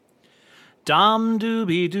Dum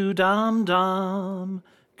dooby doo dum dum.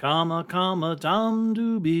 Comma, dum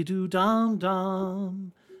dooby doo dum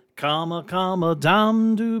dum. Comma,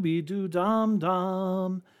 dum dooby doo dum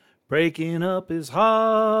dum. Breaking up is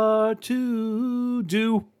hard to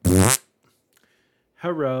do.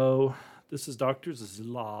 Hello, this is Dr.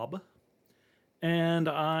 Zlob, and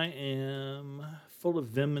I am full of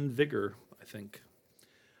vim and vigor, I think.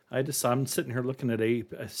 I'm sitting here looking at a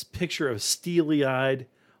picture of steely-eyed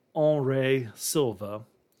Henri Silva,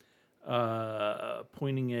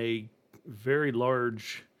 pointing a very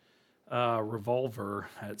large revolver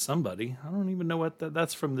at somebody. I don't even know what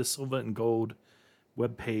that's from. The Silva and Gold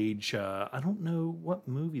webpage. I don't know what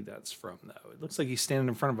movie that's from, though. It looks like he's standing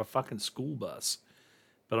in front of a fucking school bus,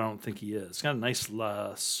 but I don't think he is. It's got a nice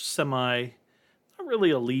semi, not really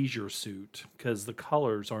a leisure suit because the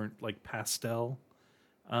colors aren't like pastel,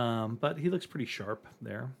 but he looks pretty sharp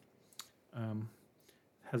there.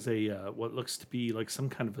 Has a what looks to be like some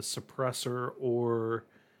kind of a suppressor, or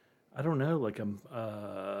I don't know, like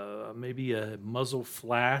a maybe a muzzle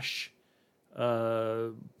flash,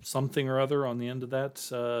 something or other on the end of that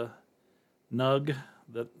nug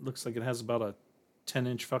that looks like it has about a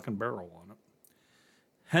 10-inch fucking barrel on it.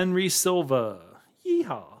 Henry Silva,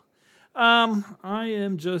 yeehaw!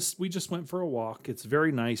 We just went for a walk. It's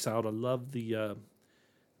very nice out. I love the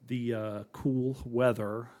cool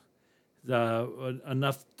weather. Warm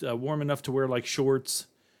enough to wear like shorts,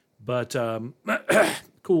 but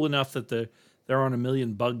cool enough that there aren't a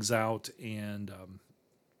million bugs out, and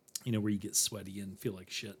where you get sweaty and feel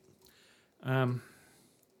like shit. Let's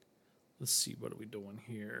see, what are we doing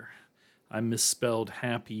here? I misspelled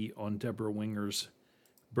happy on Deborah Winger's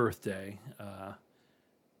birthday.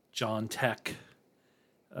 John Tech.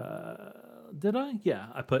 Did I? Yeah,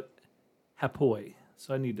 I put Hapoy,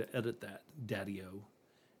 so I need to edit that. Daddy-o.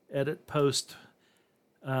 Edit, post.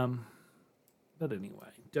 But anyway,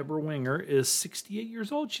 Deborah Winger is 68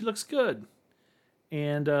 years old. She looks good.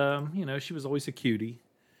 And, she was always a cutie.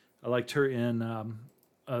 I liked her in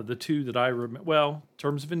the two that I remember. Well,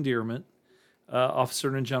 Terms of Endearment,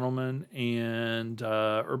 Officer and Gentleman, and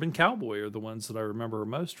Urban Cowboy are the ones that I remember her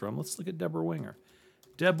most from. Let's look at Deborah Winger.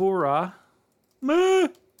 Deborah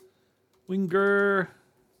Winger.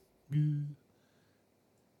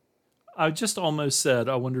 I just almost said,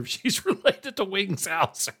 I wonder if she's related to Wings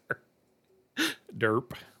Hauser.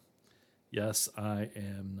 Derp. Yes, I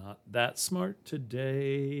am not that smart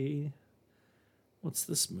today. What's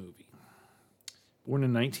this movie? Born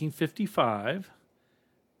in 1955.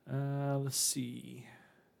 Let's see.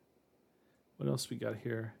 What else we got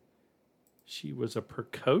here? She was a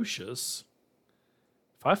precocious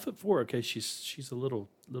 5'4". Okay, she's a little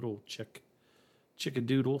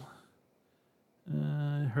chickadoodle.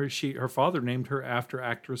 Her father named her after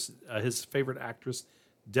his favorite actress,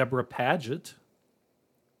 Deborah Paget.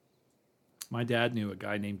 My dad knew a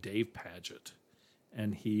guy named Dave Paget,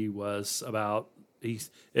 and he was I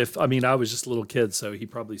was just a little kid, so he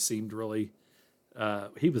probably seemed really.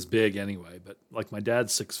 He was big anyway, but like my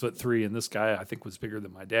dad's 6'3", and this guy I think was bigger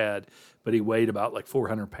than my dad, but he weighed about like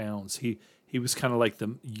 400 pounds. He was kind of like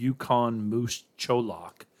the Yukon Moose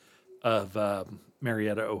Cholak of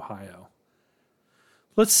Marietta, Ohio.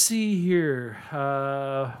 Let's see here.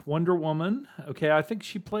 Wonder Woman. Okay, I think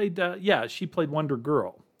she played. She played Wonder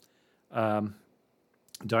Girl,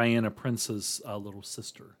 Diana Prince's little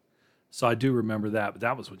sister. So I do remember that, but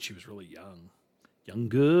that was when she was really young.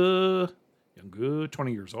 Younger,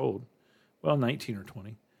 20 years old. Well, 19 or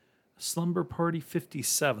 20. Slumber Party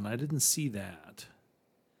 57. I didn't see that.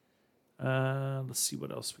 Let's see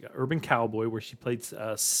what else we got. Urban Cowboy, where she played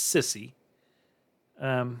Sissy.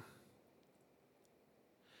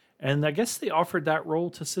 And I guess they offered that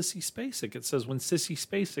role to Sissy Spacek. It says when Sissy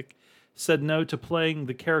Spacek said no to playing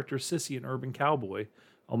the character Sissy in Urban Cowboy,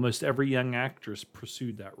 almost every young actress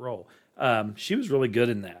pursued that role. She was really good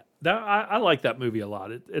in that. I like that movie a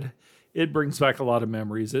lot. It brings back a lot of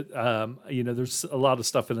memories. There's a lot of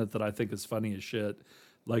stuff in it that I think is funny as shit.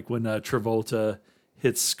 Like when Travolta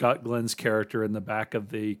hits Scott Glenn's character in the back of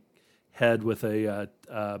the head with a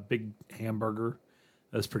big hamburger.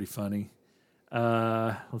 That's pretty funny.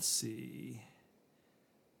 Let's see.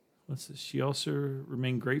 What's this? She also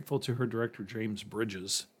remained grateful to her director, James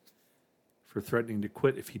Bridges, for threatening to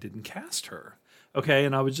quit if he didn't cast her. Okay,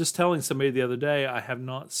 and I was just telling somebody the other day, I have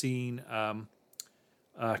not seen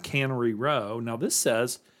Cannery Row. Now, this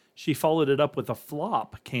says she followed it up with a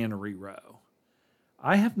flop, Cannery Row.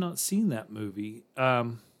 I have not seen that movie.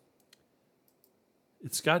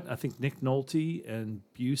 It's got, I think, Nick Nolte and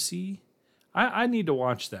Busey. I need to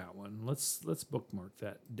watch that one. Let's bookmark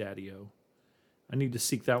that, Daddy-o. I need to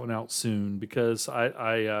seek that one out soon because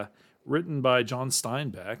I written by John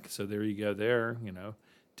Steinbeck. So there you go there,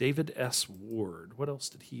 David S. Ward. What else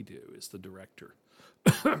did he do as the director?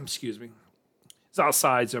 Excuse me. It's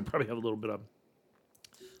outside, so I probably have a little bit of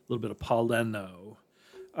Paulino.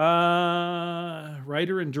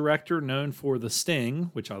 Writer and director known for The Sting,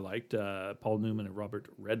 which I liked. Paul Newman and Robert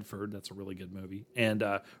Redford. That's a really good movie. And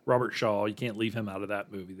Robert Shaw. You can't leave him out of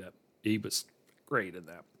that movie. That he was great in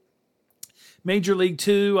that. Major League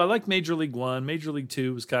 2. I like Major League 1. Major League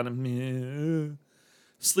 2 was kind of meh.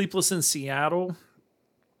 Sleepless in Seattle.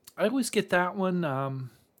 I always get that one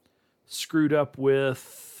screwed up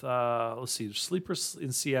with, let's see, Sleepless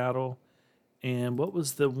in Seattle. And what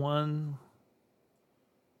was the one?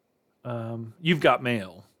 You've Got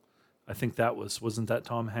Mail. I think that wasn't that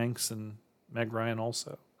Tom Hanks and Meg Ryan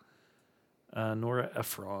also? Nora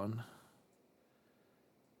Ephron.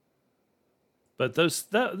 But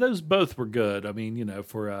those both were good. I mean,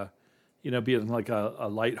 for being like a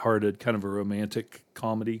lighthearted kind of a romantic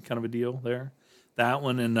comedy kind of a deal there. That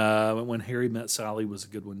one and When Harry Met Sally was a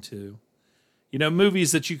good one too.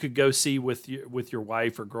 Movies that you could go see with your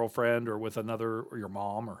wife or girlfriend or with another or your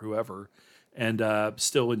mom or whoever, and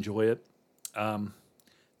still enjoy it.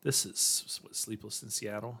 This is Sleepless in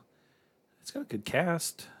Seattle. It's got a good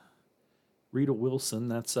cast. Rita Wilson,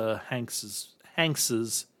 that's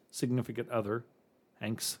Hanks's significant other.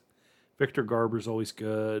 Hanks. Victor Garber's always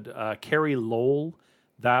good. Carrie Lowell,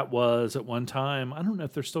 that was at one time, I don't know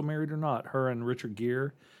if they're still married or not, her and Richard Gere.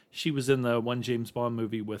 She was in the one James Bond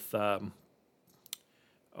movie with,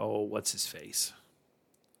 what's his face?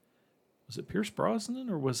 Was it Pierce Brosnan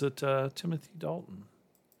or was it Timothy Dalton?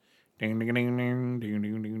 Ding ding ding ding ding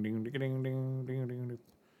ding ding ding ding ding ding ding.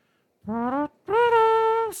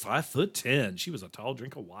 5'10". She was a tall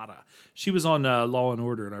drink of water. She was on Law and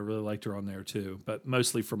Order, and I really liked her on there too. But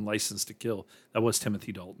mostly from License to Kill. That was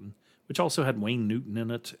Timothy Dalton, which also had Wayne Newton in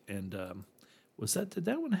it. And did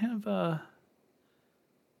that one have?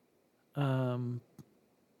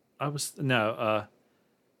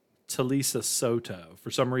 Talisa Soto. For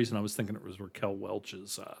some reason, I was thinking it was Raquel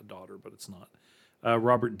Welch's daughter, but it's not.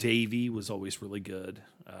 Robert Davey was always really good.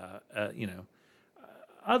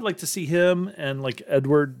 I'd like to see him and like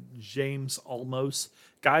Edward James Olmos,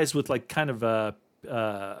 guys with like kind of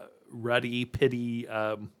ruddy, pitty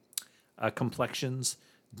complexions,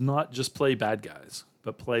 not just play bad guys,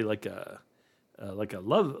 but play like a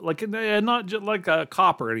love, not just like a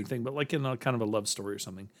cop or anything, but like in a kind of a love story or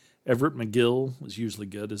something. Everett McGill was usually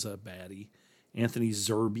good as a baddie. Anthony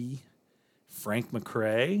Zerbe, Frank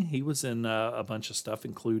McRae, he was in a bunch of stuff,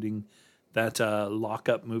 including that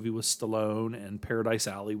Lockup movie with Stallone and Paradise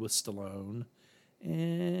Alley with Stallone.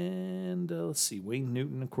 And let's see, Wayne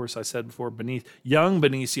Newton, of course, I said before. Young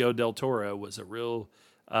Benicio del Toro was a real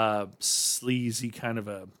sleazy kind of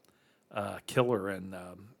a killer in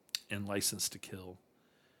License to Kill.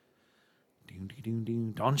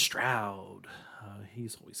 Don Stroud,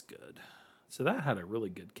 he's always good. So that had a really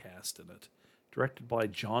good cast in it. Directed by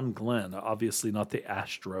John Glenn, obviously not the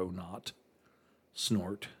astronaut.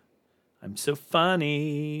 Snort. I'm so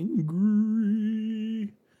funny.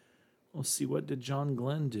 Let's see, what did John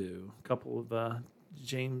Glenn do? A couple of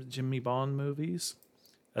Jimmy Bond movies.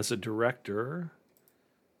 As a director,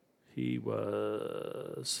 he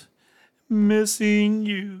was Missing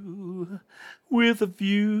You with a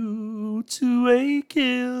View to a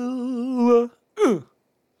Kill.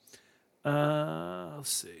 Let's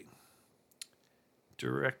see.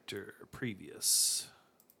 Director, previous.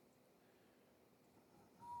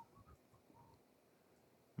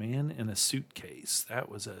 Man in a Suitcase. That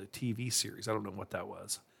was a TV series. I don't know what that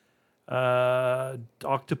was.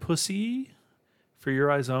 Octopussy, For Your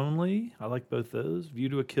Eyes Only. I like both those. View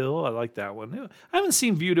to a Kill. I like that one. I haven't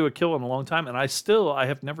seen View to a Kill in a long time, and I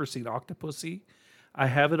have never seen Octopussy. I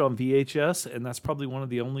have it on VHS, and that's probably one of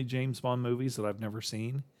the only James Bond movies that I've never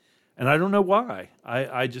seen. And I don't know why.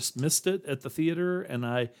 I just missed it at the theater, and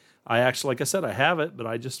I actually, like I said, I have it, but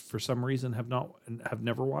I just, for some reason, have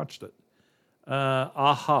never watched it.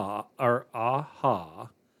 Aha,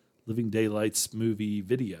 Living Daylights movie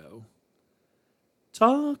video.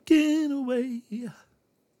 Talking away.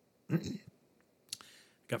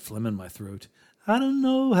 Got phlegm in my throat. I don't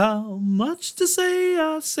know how much to say,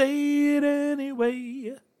 I'll say it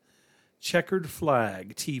anyway. Checkered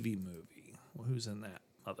Flag TV movie. Well, who's in that?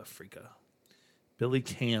 Motherfreaka. Billy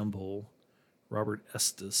Campbell, Robert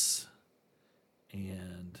Estes,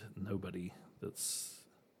 and nobody that's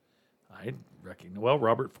I recognize. Well,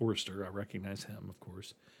 Robert Forster, I recognize him, of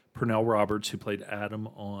course. Pernell Roberts, who played Adam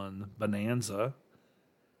on Bonanza.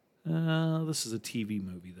 This is a TV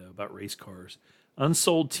movie, though, about race cars.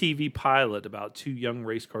 Unsold TV pilot about two young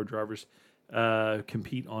race car drivers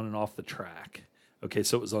compete on and off the track. Okay,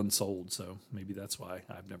 so it was unsold, so maybe that's why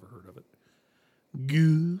I've never heard of it.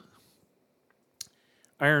 Goo.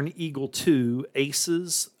 Iron Eagle 2,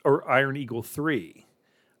 Aces, or Iron Eagle 3.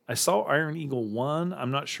 I saw Iron Eagle 1.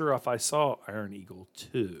 I'm not sure if I saw Iron Eagle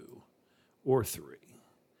 2 or 3.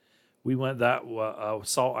 We went that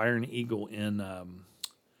saw Iron Eagle in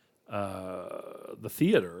the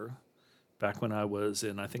theater back when I was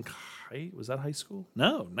in, I think, was that high school?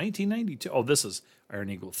 No, 1992. Oh, this is Iron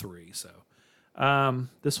Eagle 3. So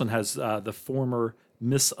this one has the former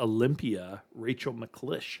Miss Olympia, Rachel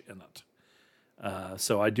McLish, in it.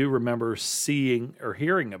 So I do remember seeing or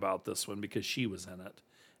hearing about this one because she was in it.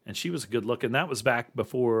 And she was a good look. And that was back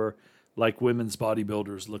before, like, women's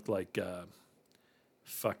bodybuilders looked like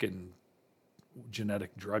fucking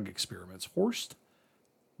genetic drug experiments. Horst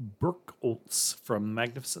Burkholtz from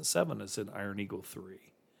Magnificent Seven is in Iron Eagle 3.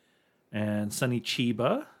 And Sonny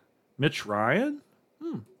Chiba, Mitch Ryan.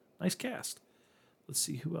 Nice cast. Let's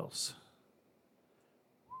see who else.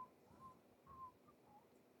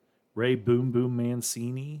 Ray Boom Boom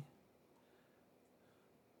Mancini.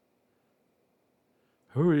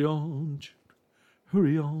 Hurry on, Jude.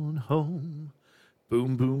 Hurry on home.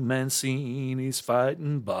 Boom Boom Mancini's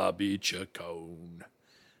fighting Bobby Chacon.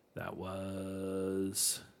 That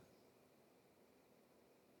was...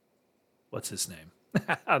 What's his name?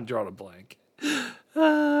 I'm drawing a blank.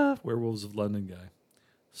 Werewolves of London guy.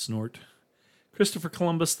 Snort. Christopher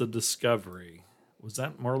Columbus, The Discovery. Was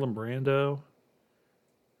that Marlon Brando?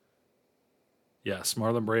 Yes,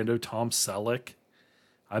 Marlon Brando, Tom Selleck.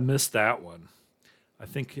 I missed that one. I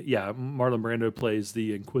think, Marlon Brando plays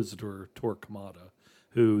the Inquisitor Torquemada,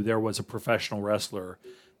 who there was a professional wrestler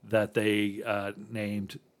that they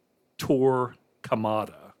named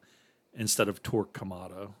Torquemada instead of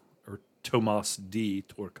Torquemada, or Tomas D.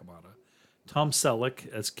 Torquemada. Tom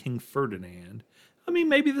Selleck as King Ferdinand. I mean,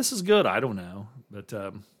 maybe this is good. I don't know. But,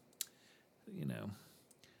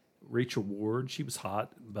 Rachel Ward, she was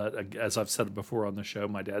hot. But as I've said before on the show,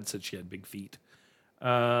 my dad said she had big feet.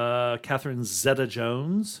 Catherine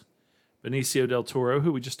Zeta-Jones, Benicio del Toro,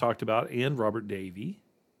 who we just talked about, and Robert Davi.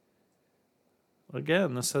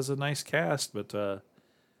 Again, this has a nice cast, but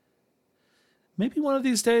maybe one of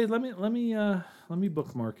these days, let me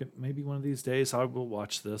bookmark it. Maybe one of these days I will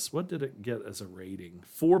watch this. What did it get as a rating?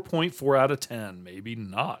 4.4 out of 10. Maybe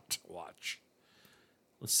not watch.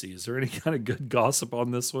 Let's see. Is there any kind of good gossip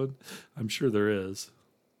on this one? I'm sure there is.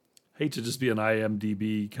 Hate to just be an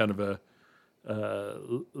IMDb kind of a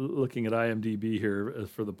looking at IMDb here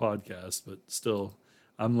for the podcast, but still,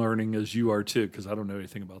 I'm learning as you are too, because I don't know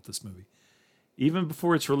anything about this movie. Even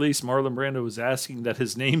before its release, Marlon Brando was asking that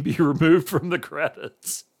his name be removed from the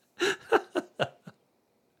credits.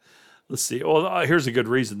 Let's see. Well, here's a good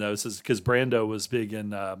reason, though. This is because Brando was big in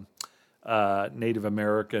Native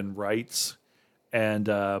American rights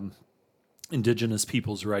and indigenous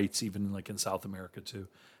people's rights, even like in South America, too.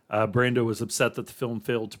 Brando was upset that the film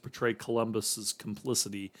failed to portray Columbus's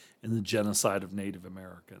complicity in the genocide of Native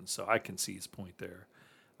Americans. So I can see his point there.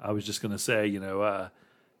 I was just going to say, the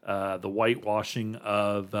whitewashing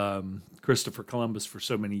of Christopher Columbus for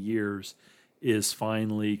so many years is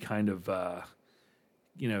finally kind of,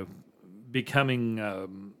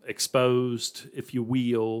 becoming exposed, if you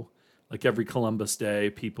will. Like every Columbus Day,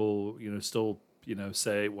 people, still,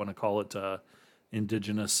 want to call it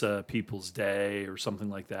Indigenous Peoples Day or something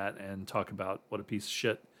like that, and talk about what a piece of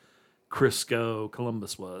shit Crisco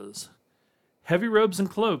Columbus was. Heavy robes and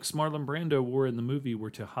cloaks Marlon Brando wore in the movie were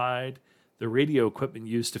to hide the radio equipment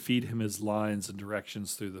used to feed him his lines and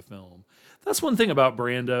directions through the film. That's one thing about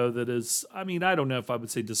Brando that is, I don't know if I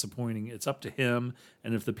would say disappointing. It's up to him,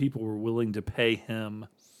 and if the people were willing to pay him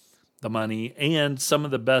the money. And some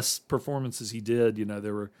of the best performances he did,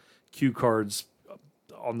 there were cue cards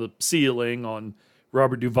on the ceiling, on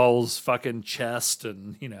Robert Duvall's fucking chest,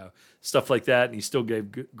 and stuff like that. And he still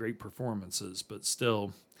gave great performances, but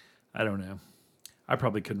still, I don't know. I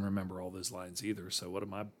probably couldn't remember all those lines either. So what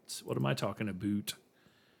am I talking about?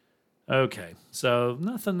 Okay, so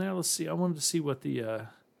nothing there. Let's see. I wanted to see what the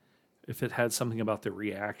if it had something about the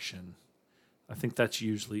reaction. I think that's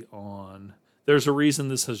usually on. There's a reason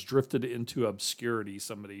this has drifted into obscurity.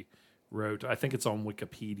 Somebody wrote. I think it's on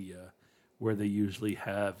Wikipedia, where they usually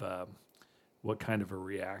have what kind of a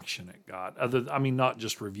reaction it got. Not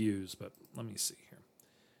just reviews, but let me see here.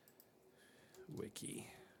 Wiki.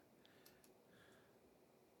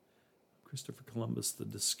 Christopher Columbus, The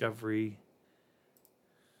Discovery.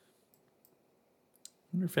 I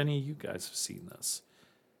wonder if any of you guys have seen this.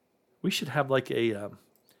 We should have like a,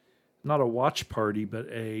 not a watch party, but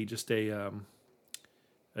just a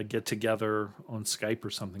get together on Skype or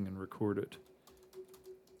something and record it.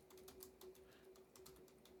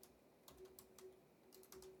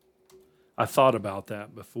 I thought about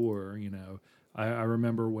that before, you know. I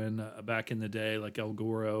remember when back in the day, like El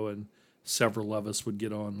Goro and several of us would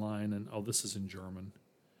get online and, oh, this is in German.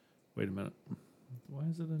 Wait a minute. Why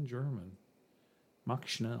is it in German? Mach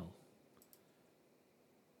schnell.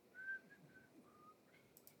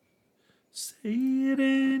 Say it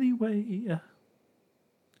anyway.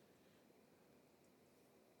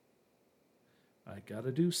 I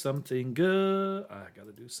gotta do something good. I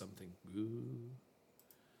gotta do something good.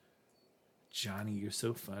 Johnny, you're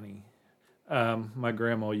so funny. My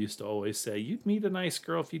grandma used to always say, "You'd meet a nice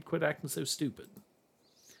girl if you'd quit acting so stupid."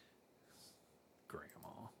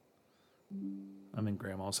 Grandma. I'm in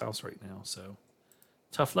Grandma's house right now, so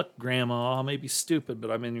tough luck, Grandma. I may be stupid,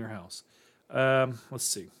 but I'm in your house. Let's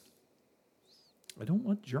see. I don't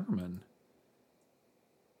want German.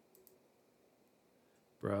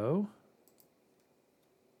 Bro.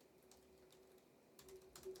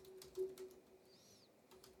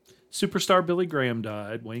 Superstar Billy Graham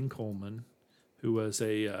died. Wayne Coleman, who was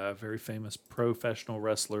a very famous professional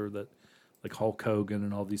wrestler that, like Hulk Hogan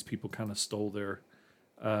and all these people, kind of stole their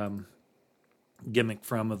gimmick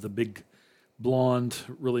from, of the big, blonde,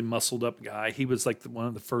 really muscled up guy. He was like one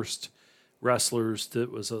of the first wrestlers that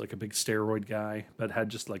was like a big steroid guy, but had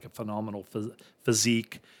just like a phenomenal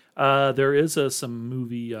physique. There is some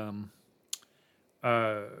movie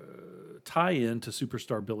tie-in to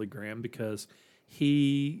Superstar Billy Graham because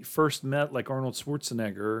he first met like Arnold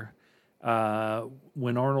Schwarzenegger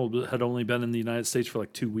when Arnold had only been in the United States for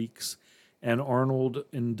like 2 weeks, and Arnold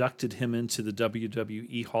inducted him into the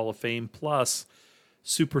WWE Hall of Fame. Plus,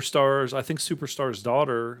 I think Superstar's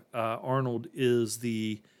daughter, Arnold, is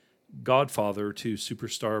the godfather to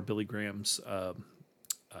Superstar Billy Graham's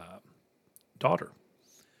daughter.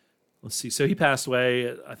 Let's see. So he passed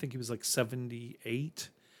away. I think he was like 78,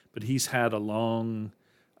 but he's had a long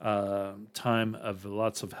time of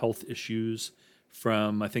lots of health issues.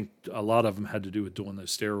 From, I think a lot of them had to do with doing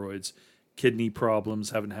those steroids, kidney problems,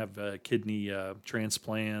 having to have kidney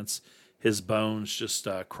transplants. His bones just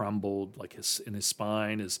crumbled, like in his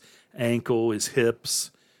spine, his ankle, his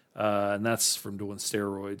hips, and that's from doing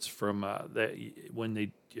steroids. From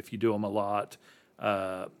if you do them a lot,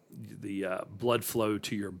 the blood flow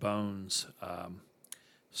to your bones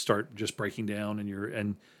start just breaking down,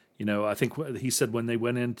 and you know, I think he said when they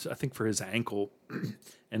went in, I think for his ankle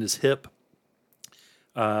and his hip,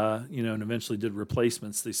 and eventually did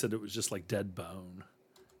replacements, they said it was just like dead bone.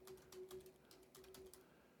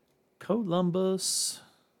 Columbus.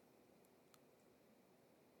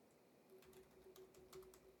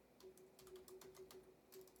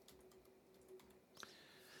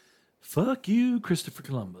 Fuck you, Christopher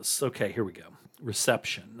Columbus. Okay, here we go.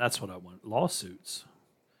 Reception. That's what I want. Lawsuits.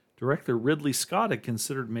 Director Ridley Scott had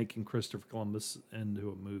considered making Christopher Columbus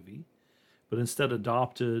into a movie, but instead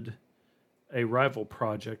adopted a rival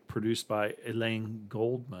project produced by Elaine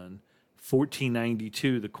Goldman,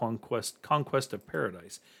 1492, The Conquest of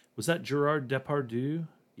Paradise. Was that Gerard Depardieu?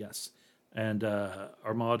 Yes. And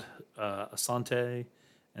Armand Assante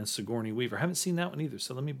and Sigourney Weaver. I haven't seen that one either,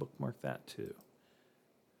 so let me bookmark that too.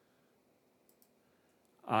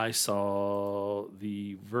 I saw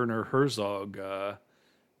the Werner Herzog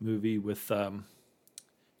movie with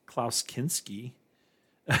Klaus Kinski.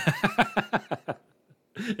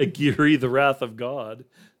 Agiri, the Wrath of God.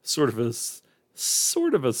 Sort of a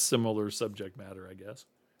similar subject matter, I guess.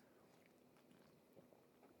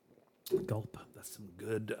 Gulp. That's some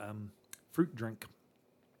good fruit drink.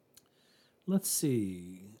 Let's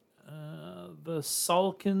see. The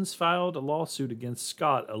Salkins filed a lawsuit against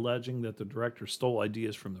Scott alleging that the director stole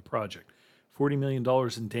ideas from the project. $40 million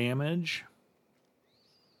in damage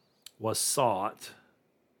was sought.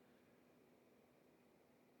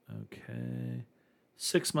 Okay.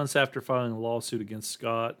 6 months after filing a lawsuit against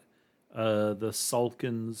Scott, the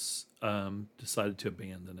Salkins decided to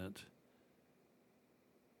abandon it.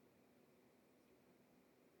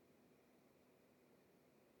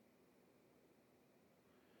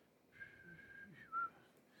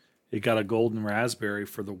 It got a Golden Raspberry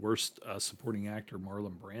for the worst supporting actor,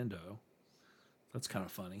 Marlon Brando. That's kind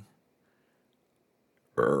of funny.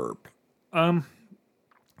 Burp.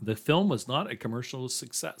 The film was not a commercial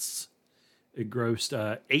success. It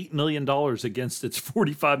grossed $8 million against its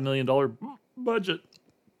 $45 million budget.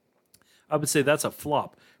 I would say that's a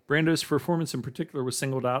flop. Brando's performance in particular was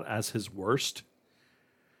singled out as his worst.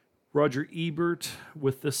 Roger Ebert,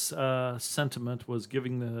 with this sentiment, was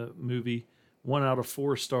giving the movie 1 out of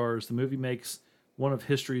 4 stars. The movie makes one of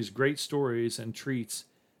history's great stories and treats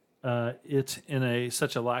it in a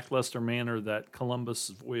such a lackluster manner that Columbus'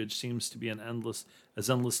 voyage seems to be as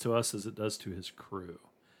endless to us as it does to his crew.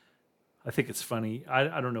 I think it's funny.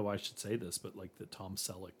 I don't know why I should say this, but like that Tom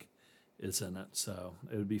Selleck is in it. So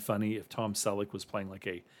it would be funny if Tom Selleck was playing like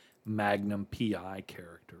a Magnum PI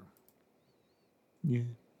character. Yeah.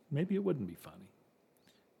 Maybe it wouldn't be funny.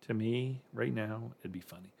 To me, right now, it'd be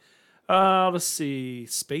funny. Let's see.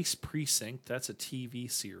 Space Precinct. That's a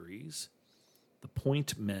TV series. The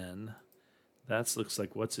Point Men. That looks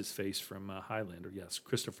like what's his face from Highlander. Yes,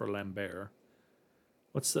 Christopher Lambert.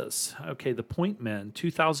 What's this? Okay, The Point Men,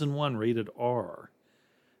 2001, rated R.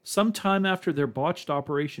 Sometime after their botched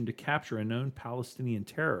operation to capture a known Palestinian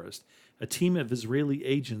terrorist, a team of Israeli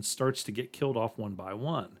agents starts to get killed off one by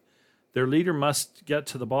one. Their leader must get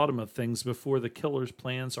to the bottom of things before the killer's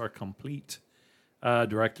plans are complete.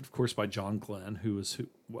 Directed, of course, by John Glenn,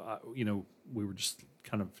 we were just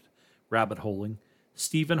kind of rabbit holing.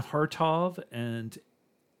 Stephen Hartov and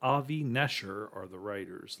Avi Nesher are the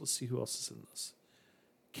writers. Let's see who else is in this.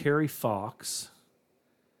 Carrie Fox,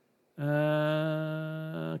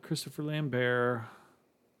 Christopher Lambert.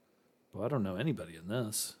 Well, I don't know anybody in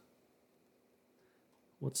this.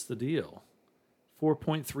 What's the deal?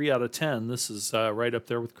 4.3 out of 10. This is right up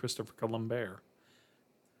there with Christopher Lambert.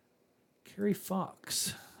 Carrie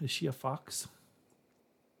Fox. Is she a fox?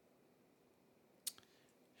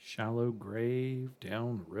 Shallow Grave,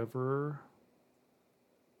 Down River.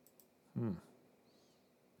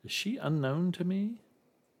 Is she unknown to me?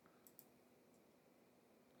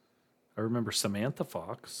 I remember Samantha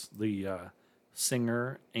Fox, the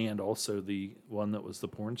singer, and also the one that was the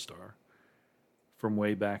porn star from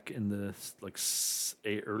way back in the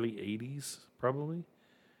early 80s, probably.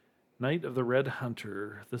 Night of the Red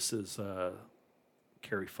Hunter. This is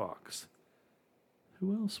Carrie Fox.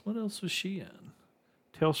 Who else? What else was she in?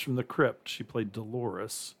 Tales from the Crypt. She played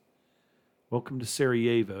Dolores. Welcome to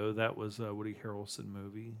Sarajevo. That was a Woody Harrelson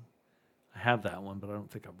movie. I have that one, but I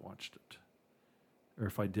don't think I've watched it. Or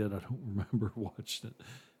if I did, I don't remember watching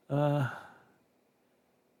it.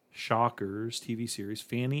 Shockers, TV series.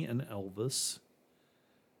 Fanny and Elvis.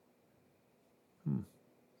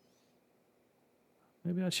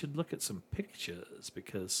 Maybe I should look at some pictures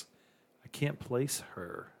because I can't place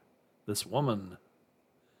her. This woman.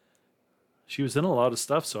 She was in a lot of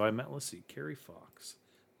stuff, so let's see, Carrie Fox.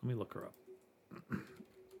 Let me look her up.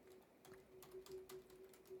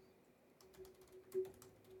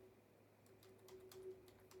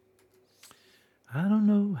 I don't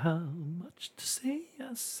know how much to say,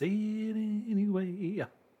 I say it anyway.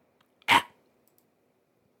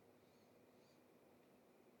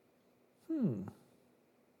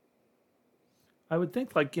 I would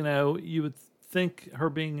think, you would think her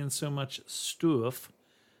being in so much stuff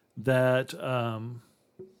that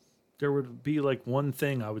there would be like one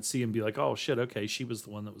thing I would see and be like, oh shit, okay, she was the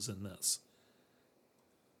one that was in this.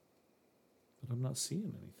 But I'm not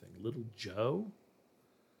seeing anything. Little Joe?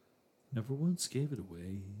 Never once gave it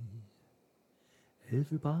away.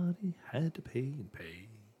 Everybody had to pay and pay.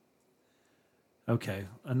 Okay,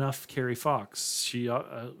 enough Carrie Fox. She,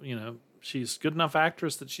 she's a good enough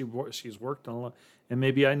actress that she's worked on a lot. And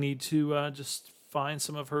maybe I need to just find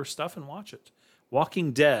some of her stuff and watch it.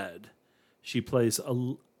 Walking Dead. She plays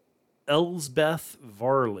Elsbeth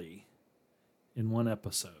Varley in one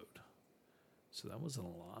episode. So that wasn't a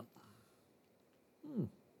lot.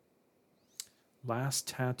 Last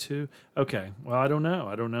Tattoo. Okay, well, I don't know.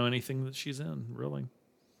 I don't know anything that she's in, really.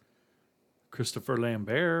 Christopher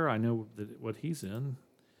Lambert, I know what he's in.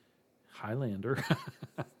 Highlander.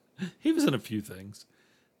 He was in a few things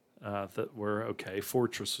that were okay.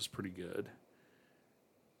 Fortress was pretty good.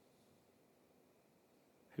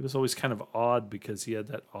 He was always kind of odd because he had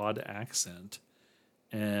that odd accent.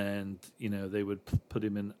 And, they would put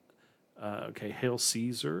him in, Hail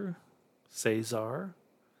Caesar.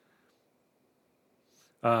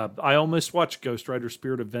 I almost watched Ghost Rider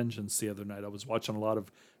Spirit of Vengeance the other night. I was watching a lot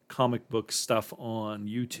of comic book stuff on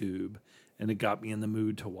YouTube, and it got me in the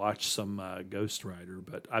mood to watch some Ghost Rider.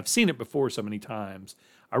 But I've seen it before so many times.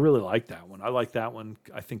 I really like that one. I like that one,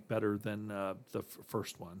 I think, better than the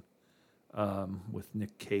first one with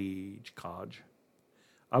Nick Cage.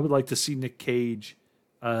 I would like to see Nick Cage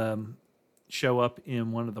show up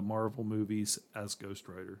in one of the Marvel movies as Ghost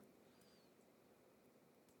Rider.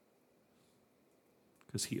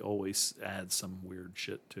 Because he always adds some weird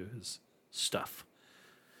shit to his stuff.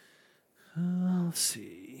 Let's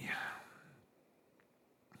see.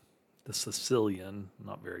 The Sicilian,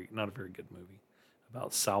 not a very good movie,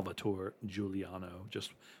 about Salvatore Giuliano.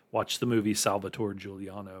 Just watch the movie Salvatore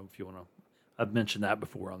Giuliano if you want to. I've mentioned that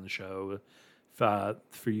before on the show. for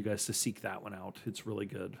you guys to seek that one out. It's really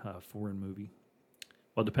good. Foreign movie.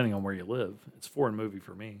 Well, depending on where you live, it's foreign movie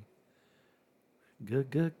for me.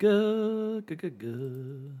 Good.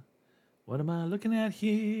 What am I looking at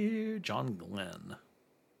here? John Glenn.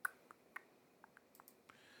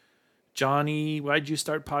 Johnny, why'd you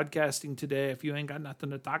start podcasting today if you ain't got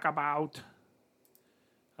nothing to talk about?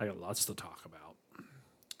 I got lots to talk about.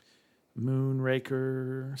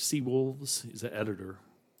 Moonraker, Seawolves. He's an editor.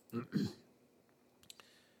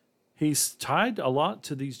 He's tied a lot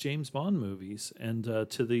to these James Bond movies and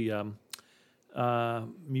to the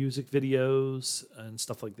music videos and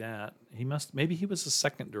stuff like that. Maybe he was a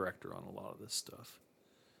second director on a lot of this stuff.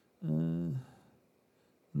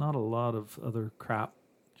 Not a lot of other crap.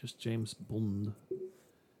 Just James Bond.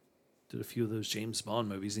 Did a few of those James Bond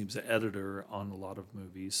movies. He was an editor on a lot of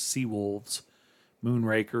movies. Seawolves,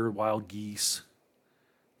 Moonraker, Wild Geese.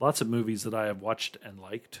 Lots of movies that I have watched and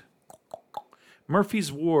liked.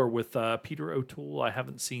 Murphy's War with Peter O'Toole. I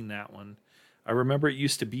haven't seen that one. I remember it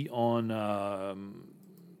used to be on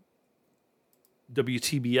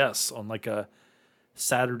WTBS on like a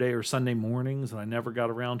Saturday or Sunday mornings, and I never got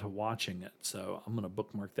around to watching it. So I'm going to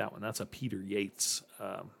bookmark that one. That's a Peter Yates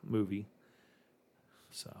movie.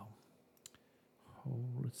 So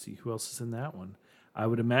let's see who else is in that one. I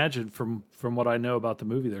would imagine from what I know about the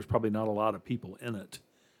movie, there's probably not a lot of people in it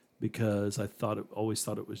because I always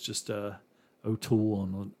thought it was just O'Toole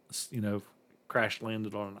and crash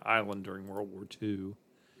landed on an island during World War II.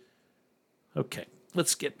 Okay,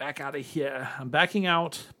 let's get back out of here. I'm backing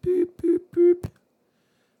out. Boop, boop, boop.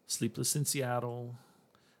 Sleepless in Seattle.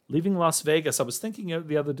 Leaving Las Vegas. I was thinking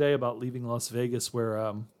the other day about Leaving Las Vegas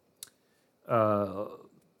where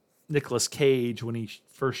Nicolas Cage, when he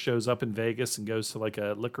first shows up in Vegas and goes to like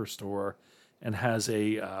a liquor store and has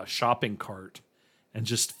a shopping cart and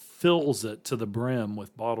just fills it to the brim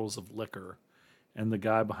with bottles of liquor. And the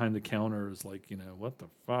guy behind the counter is like, what the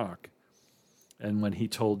fuck? And when he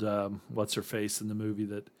told What's-Her-Face in the movie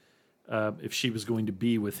that if she was going to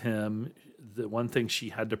be with him, the one thing she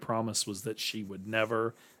had to promise was that she would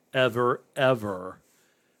never, ever, ever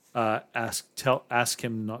ask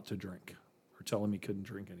him not to drink or tell him he couldn't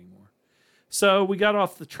drink anymore. So we got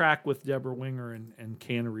off the track with Deborah Winger and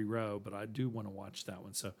Cannery Row, but I do want to watch that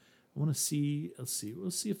one. So I want to see,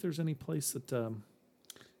 we'll see if there's any place that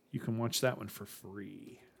you can watch that one for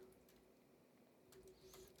free.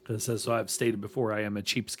 Because as I've stated before, I am a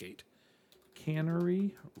cheapskate.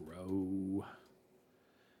 Cannery Row.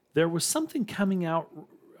 There was something coming out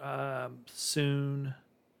soon.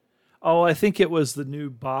 Oh, I think it was the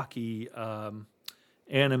new Baki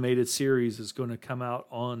animated series is going to come out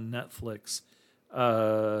on Netflix.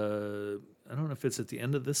 I don't know if it's at the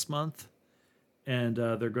end of this month. And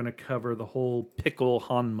they're going to cover the whole Pickle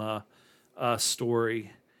Hanma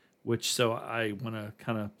story, so I want to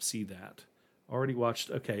kind of see that. Already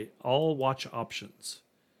watched. Okay, all watch options.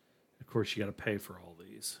 Of course, you got to pay for all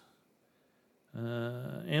these.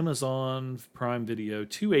 Amazon Prime Video,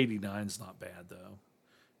 $2.89 is not bad though.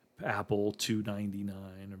 Apple $2.99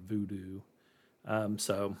 or Vudu.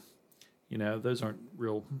 So, those aren't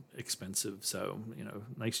real expensive. So,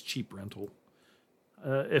 nice cheap rental.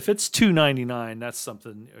 If it's $2.99, that's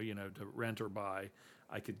something to rent or buy.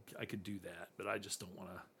 I could do that, but I just don't want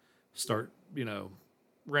to start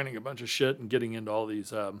renting a bunch of shit and getting into all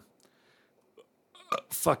these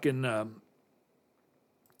fucking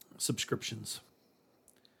subscriptions.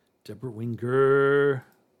 Deborah Winger.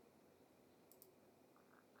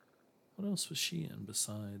 What else was she in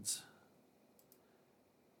besides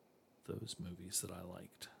those movies that I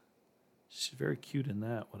liked? She's very cute in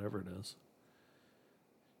that, whatever it is.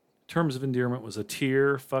 Terms of Endearment was a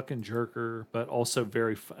tear fucking jerker, but also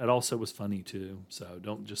it also was funny too. So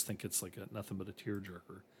don't just think it's like nothing but a tear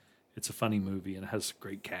jerker. It's a funny movie and it has a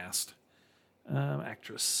great cast.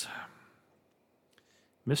 Actress.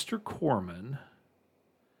 Mr. Corman.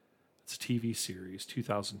 It's a TV series,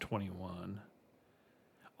 2021.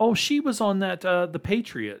 Oh, she was on that, The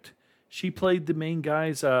Patriot. She played the main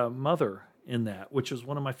guy's mother in that, which was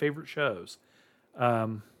one of my favorite shows.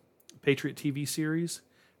 Patriot TV series.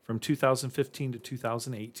 From 2015 to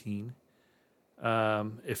 2018.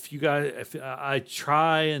 If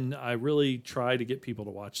I really try to get people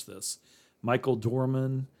to watch this. Michael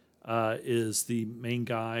Dorman is the main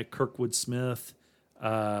guy. Kirkwood Smith.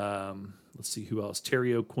 Let's see who else.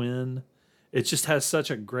 Terry O'Quinn. It just has such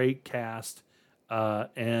a great cast,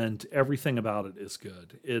 and everything about it is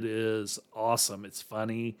good. It is awesome. It's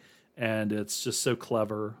funny, and it's just so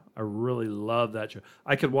clever. I really love that show.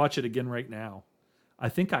 I could watch it again right now. I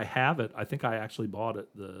think I have it. I think I actually bought it,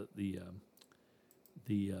 the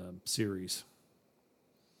series.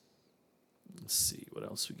 Let's see what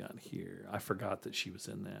else we got here. I forgot that she was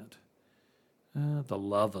in that. The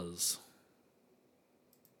Lovers.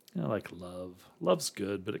 I like Love. Love's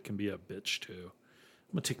good, but it can be a bitch too.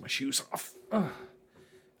 I'm gonna take my shoes off. Ugh.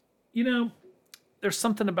 You know, there's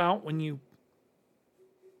something about when you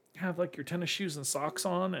have like your tennis shoes and socks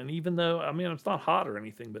on, and even though, I mean, it's not hot or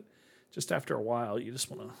anything, but just after a while, you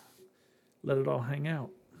just want to let it all hang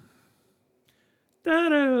out.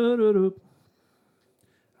 Da-da-da-da.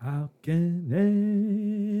 How can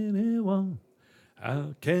anyone?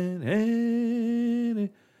 How can any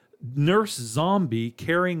Nurse Zombie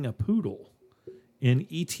carrying a poodle in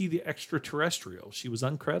E.T. the Extraterrestrial? She was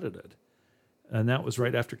uncredited. And that was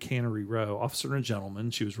right after Cannery Row. Officer and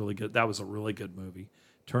Gentleman, she was really good. That was a really good movie.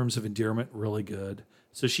 Terms of Endearment, really good.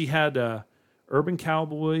 So she had Urban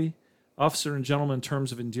Cowboy, Officer and Gentleman,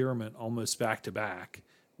 Terms of Endearment almost back to back,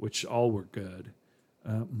 which all were good.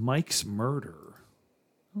 Mike's Murder.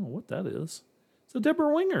 Oh, what that is? It's a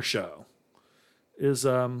Deborah Winger show. Is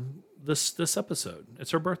this episode?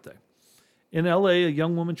 It's her birthday. In L.A., a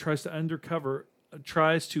young woman tries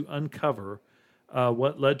to uncover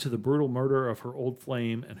what led to the brutal murder of her old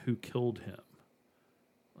flame and who killed him.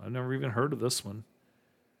 I've never even heard of this one.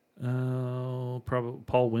 Probably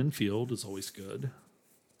Paul Winfield is always good.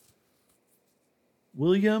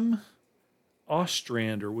 William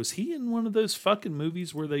Ostrander, was he in one of those fucking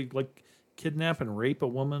movies where they like kidnap and rape a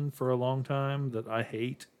woman for a long time that I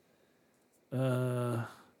hate?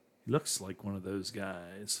 Looks like one of those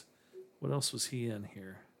guys. What else was he in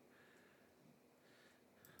here?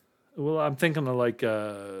 Well, I'm thinking of like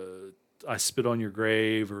I Spit on Your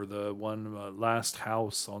Grave, or the one Last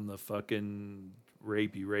House on the fucking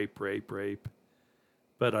rape.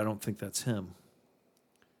 But I don't think that's him.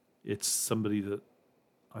 It's somebody that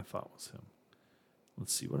I thought was him.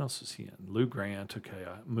 Let's see, what else was he in? Lou Grant, okay,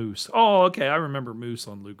 Moose. Oh, okay, I remember Moose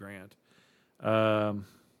on Lou Grant. The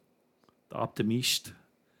Optimist.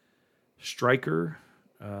 Striker,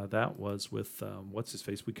 that was with, what's his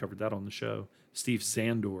face? We covered that on the show. Steve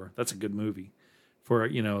Zandor. That's a good movie for,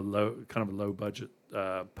 kind of a low budget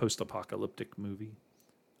post-apocalyptic movie.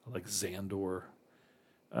 I like Zandor.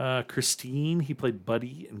 Christine, he played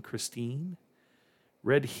Buddy in Christine.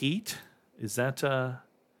 Red Heat, is that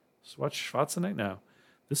Schwarzenegger? No.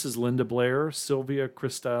 This is Linda Blair, Sylvia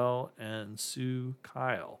Christel, and Sue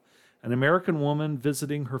Kyle. An American woman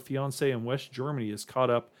visiting her fiancé in West Germany is caught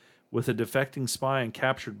up with a defecting spy and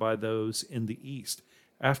captured by those in the East.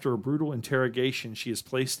 After a brutal interrogation, she is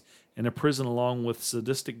placed in a prison along with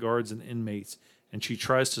sadistic guards and inmates, and she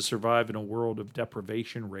tries to survive in a world of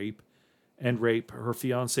deprivation, rape. Her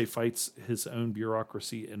fiancé fights his own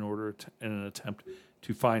bureaucracy in an attempt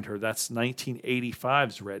to find her. That's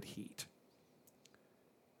 1985's Red Heat.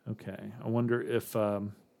 Okay, I wonder if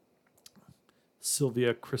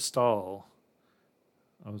Sylvia Christel.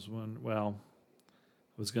 I was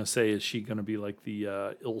going to say, is she going to be like the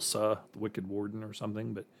Ilsa, the Wicked Warden or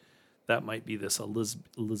something? But that might be this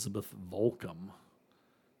Elizabeth Volcom.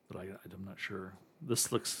 But I'm not sure.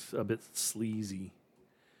 This looks a bit sleazy.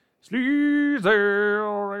 Sleazy,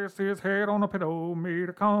 rests his head on a pillow made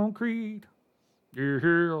of concrete.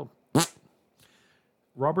 Yeah.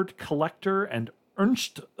 Robert Collector and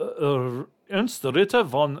Ernst Ritter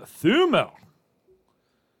von Thümer. I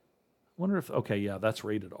wonder if, okay, yeah, that's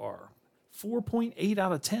rated R. 4.8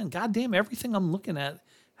 out of 10. God damn, everything I'm looking at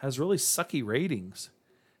has really sucky ratings.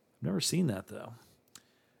 I've never seen that, though.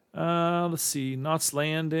 Let's see. Knots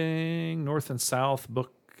Landing, North and South,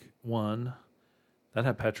 Book 1. That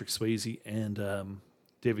had Patrick Swayze and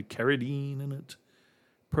David Carradine in it.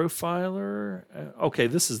 Profiler. Okay,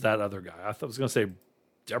 this is that other guy. I was going to say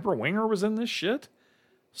Deborah Winger was in this shit.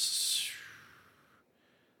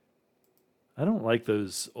 I don't like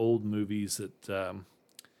those old movies that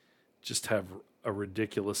just have a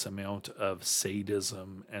ridiculous amount of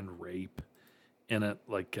sadism and rape in it.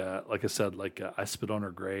 Like I said, I Spit on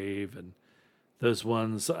Her Grave and those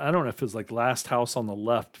ones. I don't know if it's like Last House on the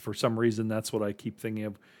Left. For some reason, that's what I keep thinking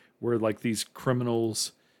of, where like these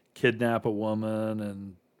criminals kidnap a woman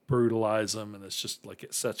and brutalize them, and it's just like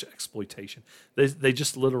it's such exploitation. They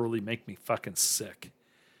just literally make me fucking sick.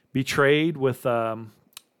 Betrayed with Tom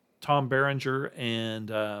Berenger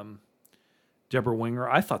and Deborah Winger.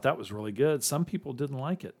 I thought that was really good. Some people didn't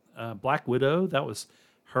like it. Black Widow, that was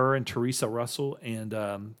her and Teresa Russell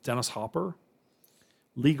and Dennis Hopper.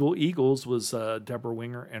 Legal Eagles was Deborah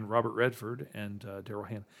Winger and Robert Redford and Daryl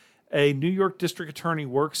Hannah. A New York district attorney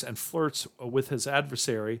works and flirts with his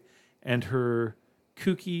adversary and her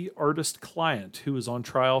kooky artist client who is on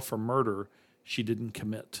trial for murder she didn't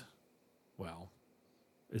commit. Well,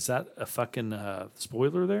 is that a fucking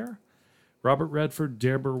spoiler there? Robert Redford,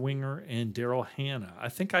 Deborah Winger, and Daryl Hannah. I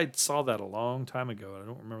think I saw that a long time ago. I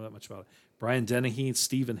don't remember that much about it. Brian Dennehy,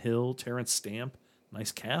 Stephen Hill, Terrence Stamp.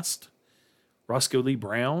 Nice cast. Roscoe Lee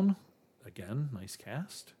Brown. Again, nice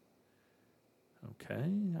cast. Okay.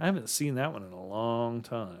 I haven't seen that one in a long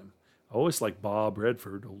time. I always like Bob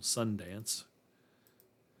Redford, old Sundance.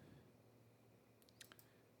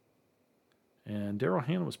 And Daryl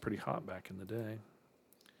Hannah was pretty hot back in the day.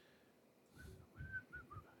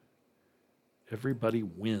 Everybody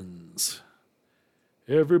wins.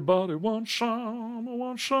 Everybody wants some, I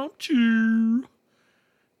want some too.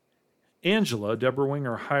 Angela, Deborah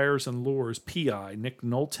Winger, hires and lures PI Nick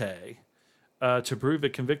Nolte to prove a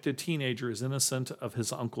convicted teenager is innocent of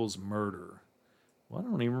his uncle's murder. Well, I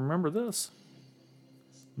don't even remember this.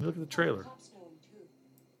 Let me look at the trailer.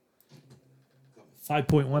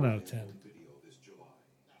 5.1 out of 10.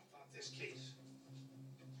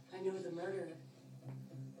 I know the murderer.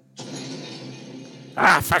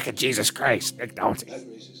 Ah, fucking Jesus Christ, Nick Nolte. That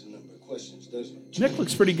raises a number of questions, doesn't it? Nick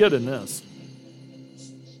looks pretty good in this.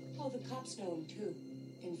 Oh, the cops know him too.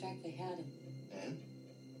 In fact, they had him. And?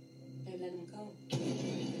 They let him go.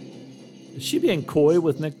 Is she being coy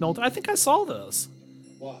with Nick Nolte? I think I saw this.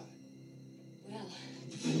 Why? Well,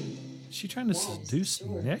 Is she trying to seduce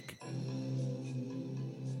Nick?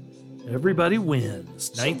 Everybody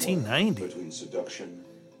wins. 1990. Between seduction.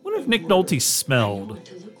 Wonder if Nick Nolte I know smelled what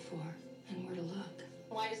to look for and where to look.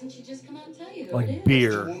 Why doesn't she just come out and tell you who it like is? The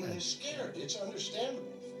beer. woman is scared. It's understandable.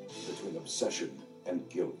 Between obsession and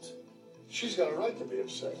guilt. She's got a right to be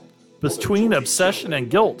upset. Between obsession and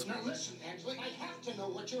guilt. Now listen, Angela, I have to know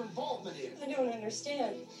what your involvement is. I don't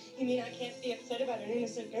understand. You mean I can't be upset about an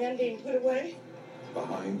innocent man being put away?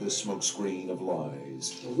 Behind the smokescreen of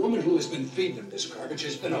lies. The woman who has been feeding him this garbage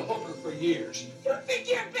has been a hooker for years. You think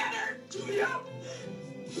you're better? Julia?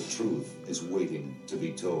 The truth is waiting to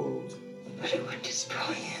be told. But it would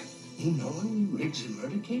destroy him. You know he rigs a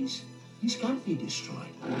murder case? He's got to be destroyed.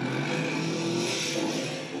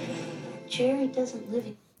 Jerry doesn't live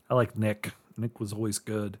in... I like Nick. Nick was always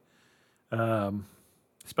good.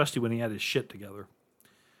 Especially when he had his shit together.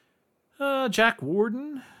 Jack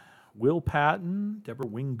Warden, Will Patton, Deborah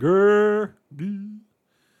Winger.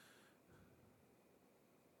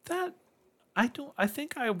 That I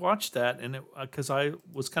think I watched that and it because I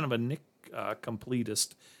was kind of a Nick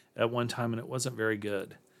completist at one time and it wasn't very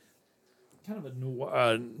good. Kind of a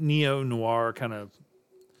noir, neo-noir kind of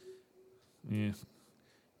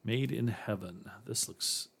Made in Heaven. This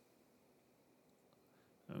looks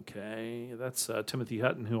okay. That's Timothy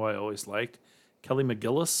Hutton, who I always liked. Kelly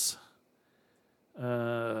McGillis.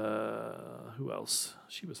 Who else?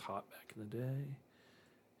 She was hot back in the day.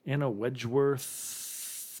 Anna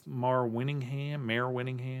Wedgeworth, Mayor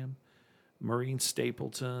Winningham, Maureen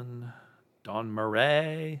Stapleton, Don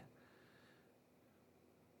Murray,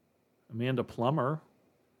 Amanda Plummer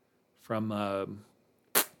from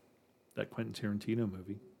that Quentin Tarantino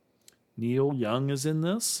movie. Neil Young is in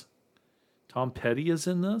this. Tom Petty is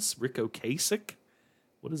in this. Rick Ocasek.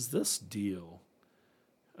 What is this deal?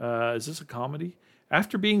 Is this a comedy?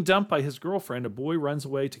 After being dumped by his girlfriend, a boy runs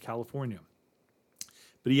away to California.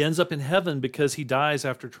 But he ends up in heaven because he dies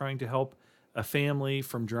after trying to help a family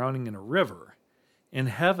from drowning in a river. In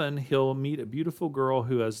heaven, he'll meet a beautiful girl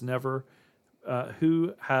who has never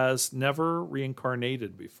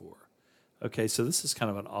reincarnated before. Okay, so this is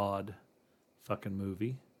kind of an odd fucking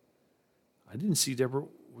movie. I didn't see Deborah.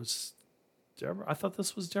 I thought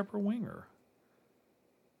this was Deborah Winger.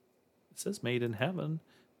 It says Made in Heaven.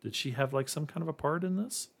 Did she have like some kind of a part in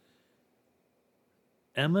this?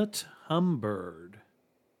 Emmett Humbird.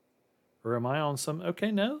 Or am I on some...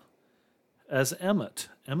 Okay, no. As Emmett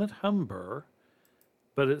Humber.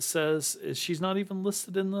 But it says she's not even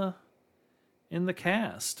listed in the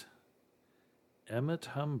cast. Emmett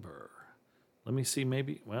Humber. Let me see,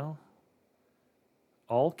 maybe... Well...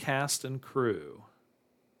 All cast and crew.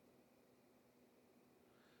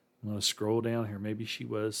 I'm going to scroll down here. Maybe she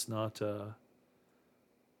was not...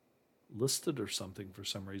 listed or something for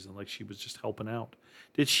some reason, like she was just helping out.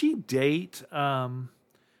 Did she date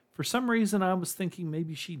for some reason I was thinking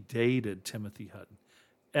maybe she dated Timothy Hutton.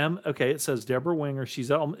 Okay, it says Deborah Winger.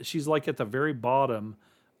 She's like at the very bottom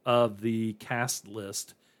of the cast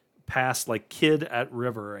list, past like Kid at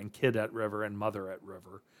River and Mother at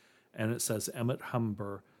River. And it says Emmett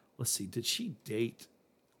Humber. Let's see, did she date?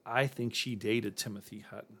 I think she dated Timothy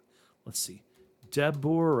Hutton. Let's see.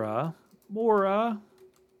 Deborah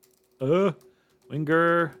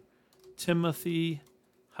Winger, Timothy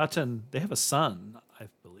Hutton. They have a son, I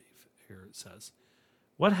believe. Here it says.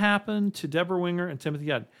 What happened to Deborah Winger and Timothy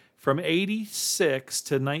Hutton? From 86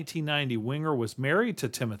 to 1990, Winger was married to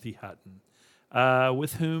Timothy Hutton.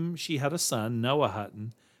 with whom she had a son, Noah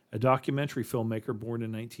Hutton, a documentary filmmaker born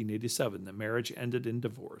in 1987. The marriage ended in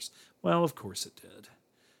divorce. Well, of course it did.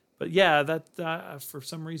 But yeah, that for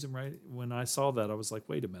some reason, right when I saw that, I was like,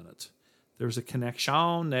 wait a minute. There's a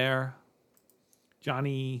connection there.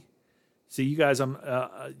 Johnny, see, you guys, I'm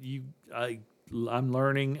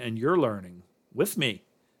learning and you're learning with me.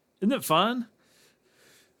 Isn't it fun?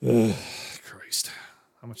 Christ.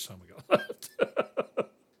 How much time we got left?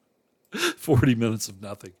 40 minutes of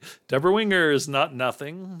nothing. Deborah Winger is not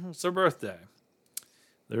nothing. It's her birthday.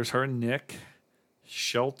 There's her Nick.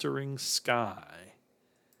 Sheltering Sky.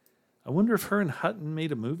 I wonder if her and Hutton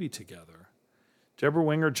made a movie together. Deborah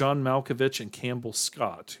Winger, John Malkovich, and Campbell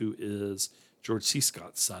Scott, who is George C.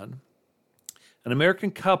 Scott's son. An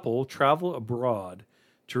American couple travel abroad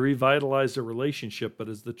to revitalize their relationship, but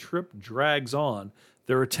as the trip drags on,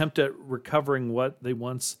 their attempt at recovering what they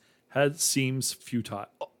once had seems futile.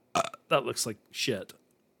 That looks like shit.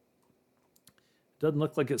 Doesn't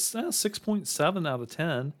look like it's 6.7 out of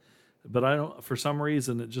 10, but I don't. For some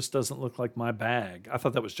reason, it just doesn't look like my bag. I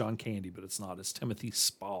thought that was John Candy, but it's not. It's Timothy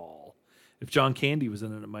Spall. If John Candy was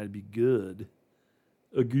in it, it might be good.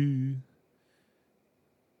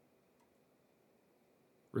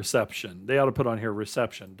 Reception. They ought to put on here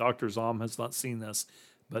reception. Dr. Zom has not seen this,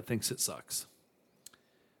 but thinks it sucks.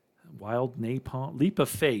 Wild Napalm. Leap of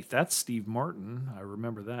Faith. That's Steve Martin. I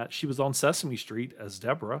remember that. She was on Sesame Street as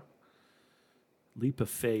Deborah. Leap of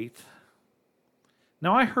Faith.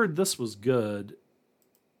 Now, I heard this was good.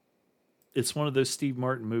 It's one of those Steve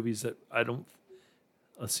Martin movies that I don't...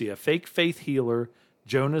 Let's see. A fake faith healer,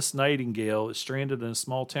 Jonas Nightingale, is stranded in a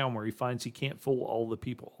small town where he finds he can't fool all the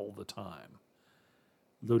people all the time.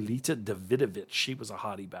 Lolita Davidovich. She was a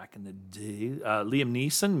hottie back in the day. Liam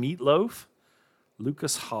Neeson, Meatloaf.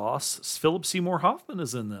 Lucas Haas. Philip Seymour Hoffman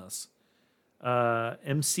is in this.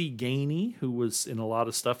 MC Gainey, who was in a lot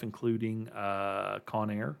of stuff, including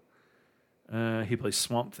Con Air. He plays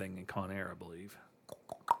Swamp Thing in Con Air, I believe.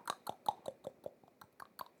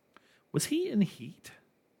 Was he in Heat?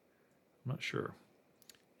 I'm not sure.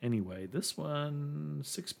 Anyway, this one,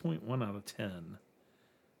 6.1 out of 10. I'll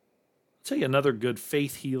tell you another good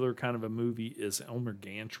faith healer kind of a movie is Elmer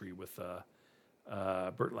Gantry with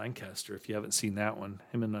Burt Lancaster. If you haven't seen that one,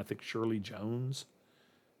 him and I think Shirley Jones,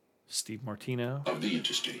 Steve Martino. Of the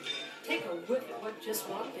interstate. Take a whiff at what just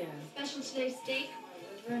walked in. Special today steak,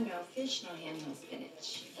 liver, no fish, no ham, no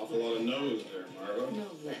spinach. Awful lot of nose there, Margot. No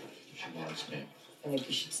left. She wants me. I think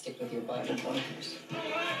you should stick with your Bible bunkers.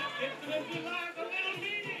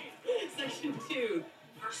 Section 2.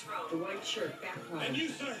 First row. The white shirt, back row. And you,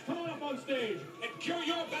 sir, come on up on stage and cure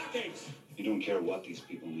your backaches. You don't care what these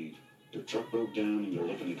people need. Their truck broke down and they're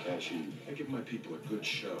looking to cash in. I give my people a good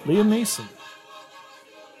show. Liam Neeson.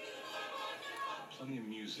 Plenty of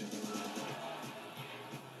music.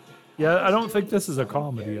 Yeah, I don't think this is a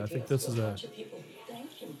comedy. I think this is a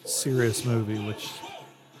serious movie, which...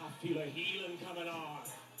 I feel a healing coming on.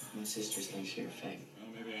 My sister thinks you're fake.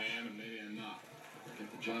 Well, maybe I am and maybe I'm not.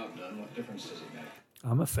 Get the job done. What difference does it make?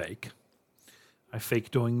 I'm a fake. I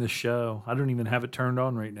fake doing this show. I don't even have it turned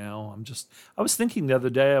on right now. I was thinking the other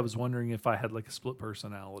day, I was wondering if I had like a split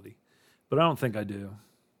personality, but I don't think I do.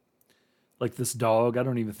 Like this dog, I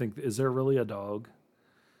don't even think, is there really a dog?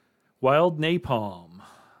 Wild Napalm.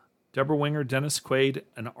 Deborah Winger, Dennis Quaid,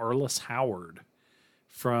 and Arliss Howard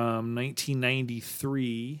from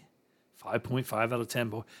 1993. 5.5 out of 10.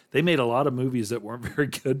 Boy, they made a lot of movies that weren't very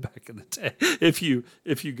good back in the day. If you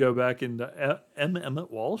go back into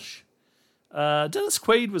Emmett Walsh, Dennis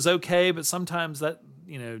Quaid was okay, but sometimes that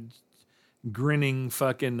grinning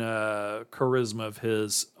fucking charisma of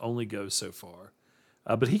his only goes so far.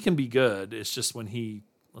 But he can be good. It's just when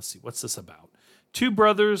let's see, what's this about? Two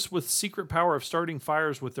brothers with secret power of starting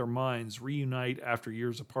fires with their minds reunite after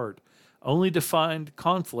years apart, only to find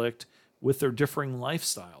conflict with their differing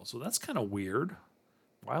lifestyles. Well, that's kind of weird.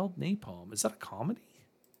 Wild Napalm. Is that a comedy?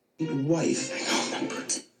 Wife.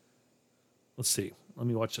 Let's see. Let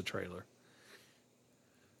me watch the trailer.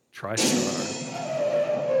 TriStar.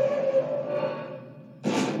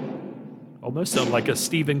 Almost sounds like a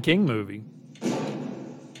Stephen King movie.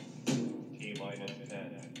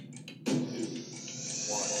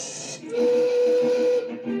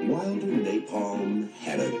 Wilder Napalm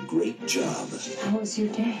had a great job. How was your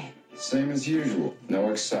day? Same as usual. No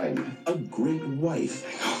excitement. A great wife.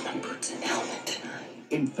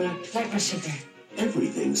 In fact, Like my sugar.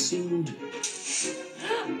 everything seemed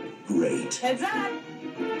great. Heads up!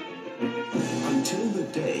 Until the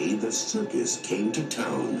day the circus came to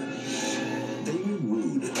town. They were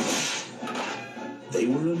rude. They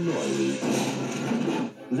were annoying.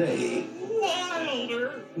 They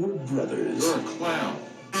Elder. were brothers. You're a clown.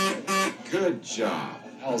 Good job.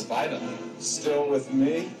 How's Vida? Still with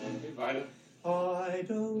me? Hey, Vida. I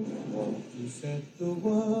don't want to set the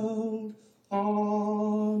world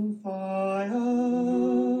on fire.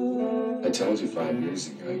 I told you 5 years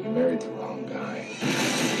ago you married the wrong guy.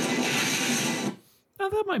 Now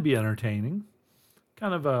that might be entertaining.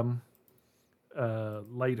 Kind of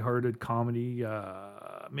lighthearted comedy,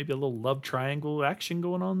 maybe a little love triangle action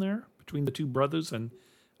going on there between the two brothers and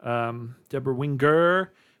Deborah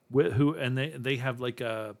Winger, and they have like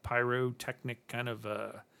a pyrotechnic kind of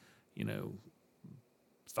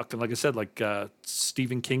fucking, like I said, like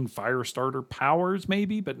Stephen King Firestarter powers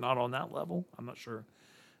maybe, but not on that level. I'm not sure.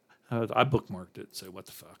 I bookmarked it, so what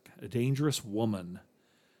the fuck. A Dangerous Woman,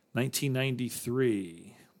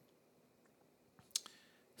 1993.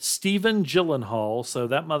 Stephen Gyllenhaal, so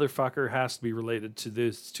that motherfucker has to be related to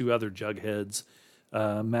those two other jugheads,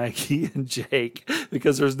 Maggie and Jake,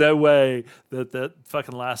 because there's no way that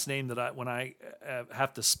fucking last name that when I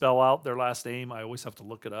have to spell out their last name, I always have to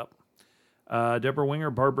look it up. Deborah Winger,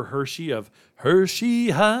 Barbara Hershey of Hershey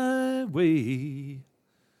Highway.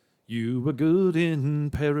 You were good in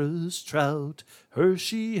Paris Trout,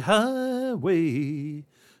 Hershey Highway,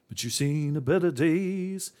 but you've seen a better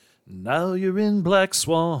days. Now you're in Black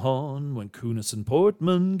Swan when Kunis and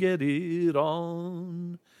Portman get it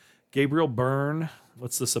on. Gabriel Byrne,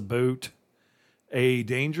 what's this about? A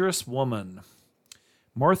Dangerous Woman.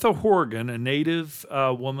 Martha Horgan, a native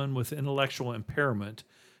woman with intellectual impairment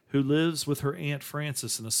who lives with her Aunt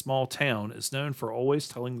Frances in a small town, is known for always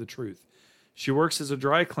telling the truth. She works as a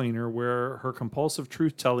dry cleaner where her compulsive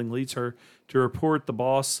truth-telling leads her to report the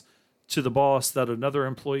boss that another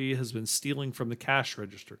employee has been stealing from the cash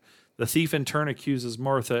register. The thief in turn accuses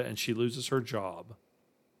Martha and she loses her job.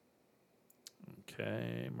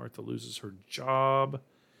 Okay, Martha loses her job.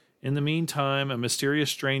 In the meantime, a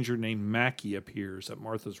mysterious stranger named Mackie appears at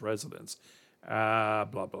Martha's residence. Blah,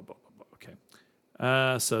 blah, blah, blah, blah. Okay.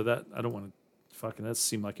 So that, I don't want to fucking, that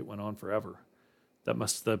seemed like it went on forever. The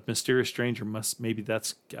mysterious stranger maybe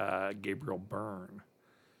that's Gabriel Byrne.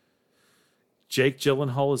 Jake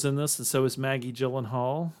Gyllenhaal is in this, and so is Maggie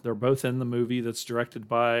Gyllenhaal. They're both in the movie that's directed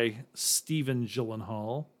by Stephen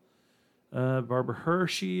Gyllenhaal. Barbara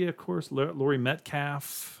Hershey, of course. Laurie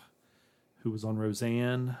Metcalf, who was on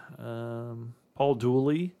Roseanne. Paul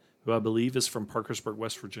Dooley, who I believe is from Parkersburg,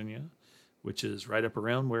 West Virginia, which is right up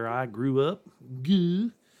around where I grew up.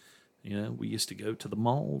 You know, we used to go to the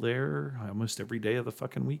mall there almost every day of the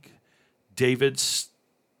fucking week. David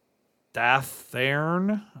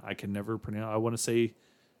Strathairn. I can never pronounce. I want to say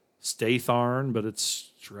Strathairn, but it's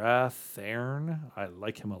Strathairn. I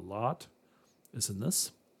like him a lot. Is in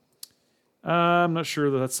this. I'm not sure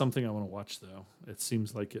that's something I want to watch, though. It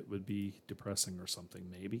seems like it would be depressing or something,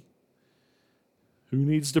 maybe. Who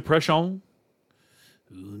needs depression?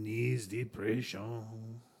 Who needs depression?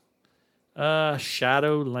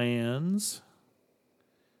 Shadowlands.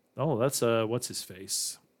 Oh, that's what's his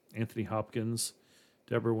face? Anthony Hopkins,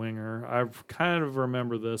 Deborah Winger. I kind of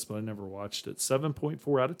remember this, but I never watched it.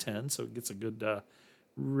 7.4 out of 10, so it gets a good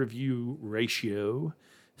review ratio.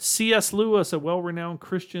 C.S. Lewis, a well-renowned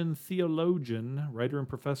Christian theologian, writer, and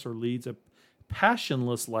professor, leads a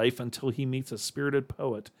passionless life until he meets a spirited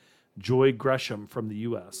poet, Joy Gresham from the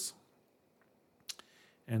U.S.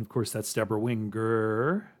 And, of course, that's Deborah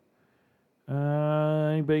Winger.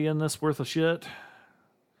 Anybody in this worth a shit?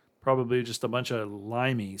 Probably just a bunch of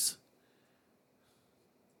limeys.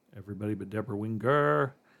 Everybody but Deborah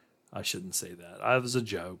Winger. I shouldn't say that. That was a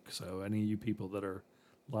joke, so any of you people that are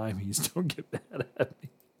limeys, don't get mad at me.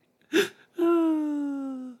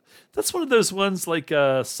 That's one of those ones like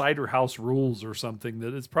Cider House Rules or something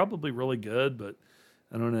that is probably really good, but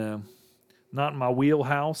I don't know. Not in my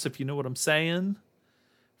wheelhouse, if you know what I'm saying.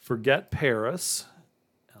 Forget Paris.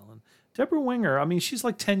 Ellen. Deborah Winger, I mean, she's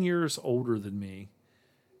like 10 years older than me.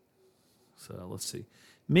 So let's see.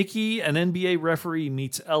 Mickey, an NBA referee,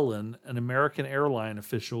 meets Ellen, an American airline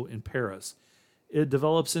official in Paris. It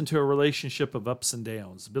develops into a relationship of ups and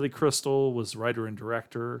downs. Billy Crystal was writer and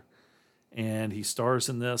director, and he stars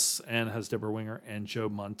in this and has Deborah Winger and Joe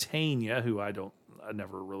Mantegna, who I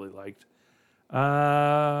never really liked.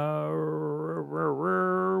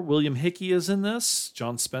 William Hickey is in this.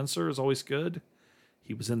 John Spencer is always good.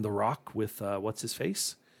 He was in The Rock with, what's his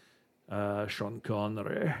face? Sean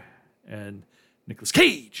Connery and Nicolas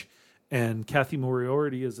Cage. And Kathy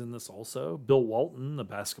Moriarty is in this also. Bill Walton, the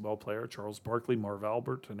basketball player. Charles Barkley, Marv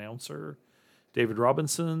Albert, announcer. David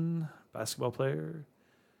Robinson, basketball player.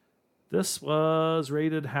 This was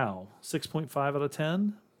rated how? 6.5 out of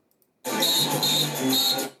 10?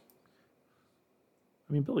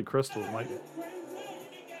 I mean, Billy Crystal might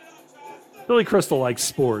Billy Crystal likes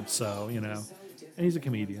sports, so, you know. And he's a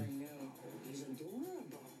comedian. He's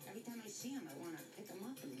adorable. Every time I see him, I want to pick him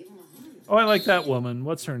up and give him a hug. Oh, I like that woman.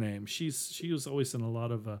 What's her name? She was always in a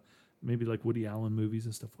lot of maybe like Woody Allen movies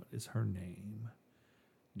and stuff. What is her name?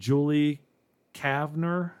 Julie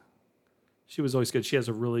Kavner. She was always good. She has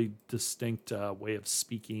a really distinct way of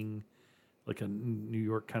speaking, like a New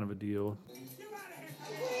York kind of a deal.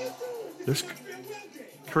 There's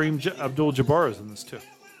Kareem Abdul-Jabbar is in this too.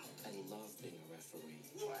 I love being a referee.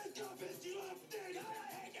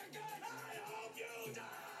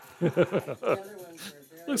 The other ones are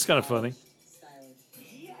very Looks kind of funny. stylish.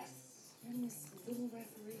 Then this little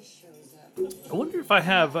referee shows up. I wonder if I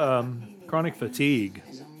have chronic fatigue.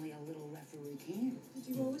 As only a little referee can. Did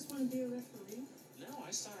you always want to be a referee? No,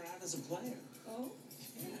 I started out as a player. Oh?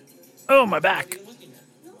 Oh, my back.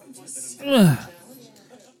 No, I'm just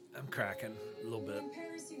I'm cracking a little bit. in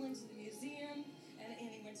Paris, he went to the museum, and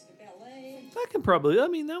he went to the ballet. That can probably, I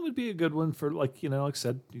mean, that would be a good one for, like, you know, like I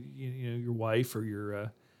said, you know, your wife or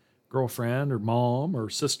your girlfriend or mom or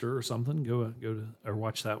sister or something. Go to or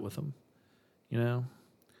watch that with them. You know,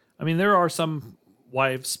 I mean, there are some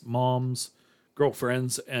wives, moms,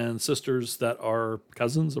 girlfriends, and sisters that are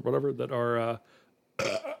cousins or whatever that are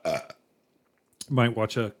might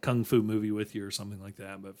watch a kung fu movie with you or something like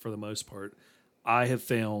that. But for the most part, I have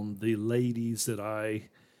found the ladies that I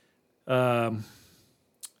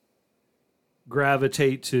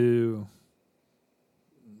gravitate to,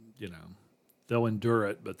 you know, they'll endure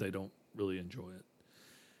it, but they don't really enjoy it.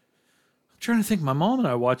 I'm trying to think. My mom and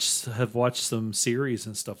I have watched some series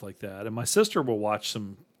and stuff like that, and my sister will watch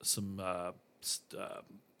some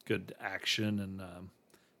good action and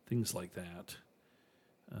things like that.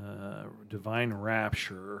 Divine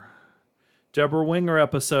Rapture, Deborah Winger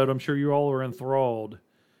episode. I'm sure you all are enthralled.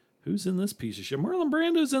 Who's in this piece of shit? Marlon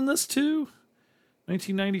Brando's in this too.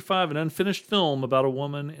 1995, an unfinished film about a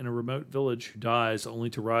woman in a remote village who dies only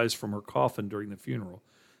to rise from her coffin during the funeral.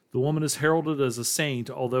 The woman is heralded as a saint,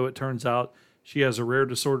 although it turns out she has a rare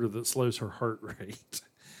disorder that slows her heart rate.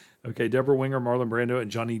 Okay, Deborah Winger, Marlon Brando, and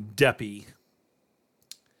Johnny Depp.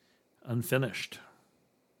 Unfinished.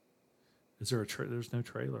 Is there there's no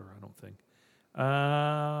trailer, I don't think.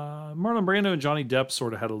 Marlon Brando and Johnny Depp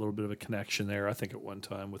sort of had a little bit of a connection there, I think, at one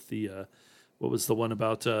time with the... what was the one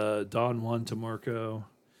about Don Juan DeMarco?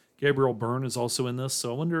 Gabriel Byrne is also in this,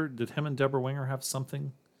 so I wonder, did him and Deborah Winger have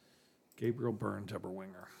something? Gabriel Byrne, Deborah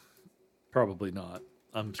Winger. Probably not.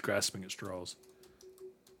 I'm grasping at straws.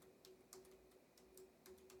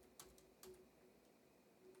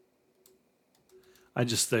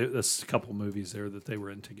 There's a couple movies there that they were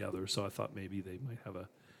in together, so I thought maybe they might have a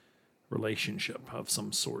relationship of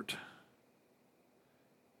some sort.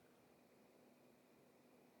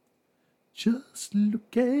 Just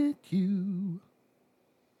look at you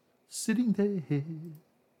sitting there.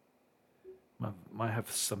 Might have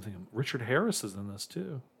something. Richard Harris is in this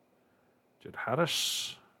too. Richard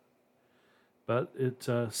Harris. But it's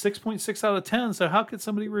 6.6 out of 10. So how could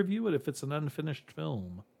somebody review it if it's an unfinished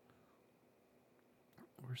film?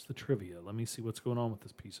 Where's the trivia? Let me see what's going on with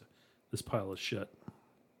this pile of shit.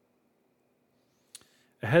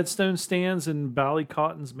 A headstone stands in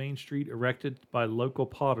Ballycotton's Main Street, erected by local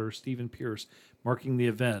potter Stephen Pierce, marking the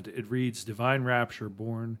event. It reads, Divine Rapture,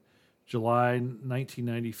 born July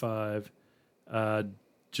 1995, or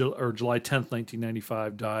July 10th,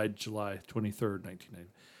 1995, died July 23rd, 1990.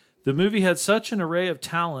 The movie had such an array of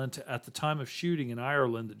talent at the time of shooting in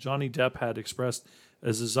Ireland that Johnny Depp had expressed a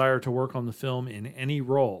desire to work on the film in any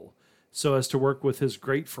role, so as to work with his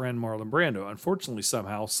great friend Marlon Brando. Unfortunately,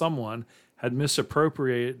 somehow, someone had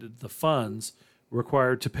misappropriated the funds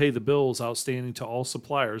required to pay the bills outstanding to all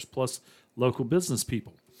suppliers plus local business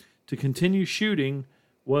people. To continue shooting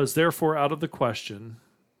was therefore out of the question.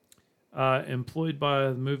 Employed by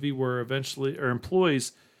the movie were eventually, or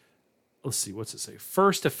employees, let's see, what's it say?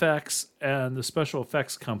 First Effects and the special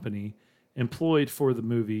effects company employed for the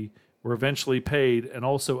movie were eventually paid, and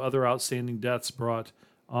also other outstanding debts brought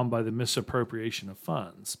on by the misappropriation of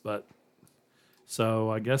funds. But so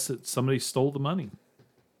I guess somebody stole the money.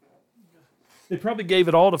 They probably gave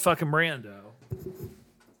it all to fucking Brando.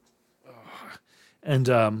 And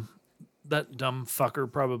that dumb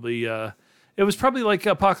fucker probably... it was probably like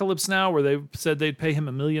Apocalypse Now, where they said they'd pay him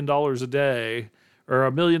 $1 million a day or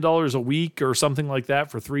 $1 million a week or something like that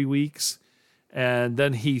for 3 weeks. And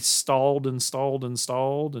then he stalled and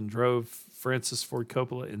drove Francis Ford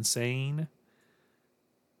Coppola insane.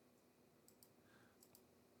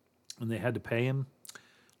 And they had to pay him.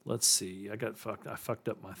 Let's see. I fucked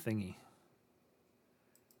up my thingy.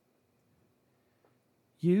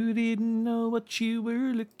 You didn't know what you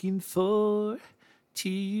were looking for.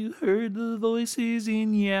 till you heard the voices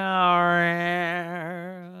in your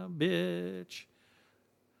ear, bitch.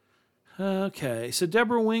 Okay, so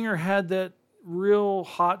Deborah Winger had that real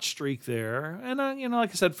hot streak there. And,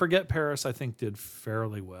 like I said, Forget Paris, I think, did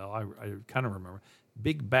fairly well. I kind of remember.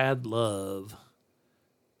 Big Bad Love.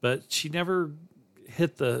 But she never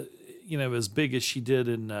hit the, as big as she did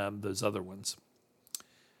in those other ones.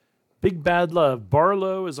 Big Bad Love.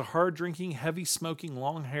 Barlow is a hard-drinking, heavy-smoking,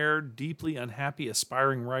 long-haired, deeply unhappy,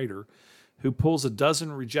 aspiring writer who pulls a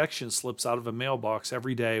dozen rejection slips out of a mailbox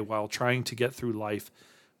every day while trying to get through life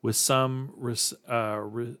with some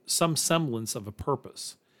semblance of a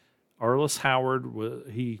purpose. Arliss Howard,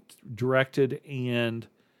 he directed and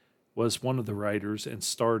was one of the writers and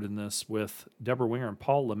starred in this with Deborah Winger and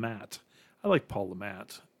Paul Le Mat. I like Paul Le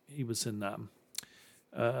Mat. He was in the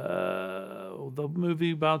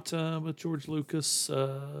movie about with George Lucas,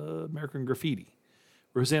 American Graffiti.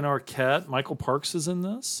 Roseanne Arquette, Michael Parks is in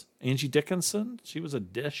this. Angie Dickinson, she was a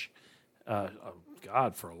dish,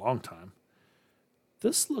 for a long time.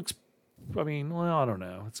 This looks, I don't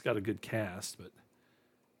know. It's got a good cast, but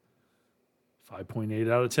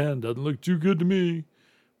 5.8 out of 10 doesn't look too good to me.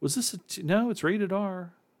 Was this no? It's rated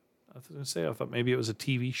R. I was going to say, I thought maybe it was a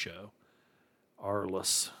TV show.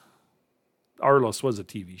 Arliss was a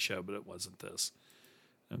TV show, but it wasn't this.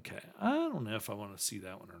 Okay, I don't know if I want to see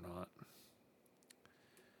that one or not.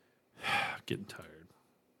 Getting tired.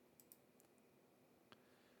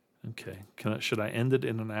 Okay, should I end it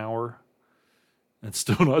in an hour and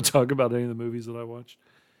still not talk about any of the movies that I watched?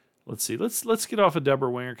 Let's see. Let's get off of Deborah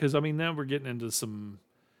Winger because now we're getting into some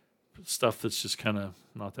stuff that's just kind of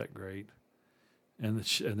not that great, and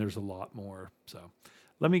there's a lot more. So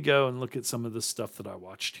let me go and look at some of the stuff that I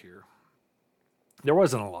watched here. There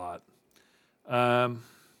wasn't a lot. I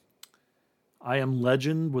Am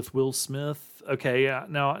Legend with Will Smith. Okay, yeah.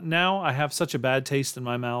 Now I have such a bad taste in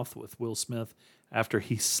my mouth with Will Smith after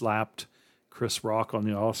he slapped Chris Rock on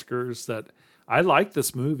the Oscars that I like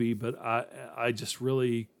this movie, but I just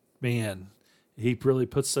really, man, he really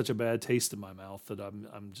puts such a bad taste in my mouth that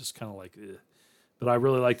I'm just kind of like, ugh. But I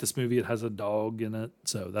really like this movie. It has a dog in it,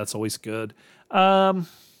 so that's always good. Of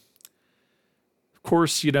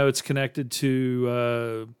course, it's connected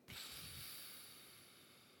to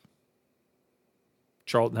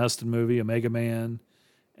Charlton Heston movie, Omega Man,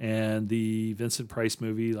 and the Vincent Price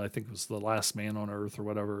movie, I think it was The Last Man on Earth or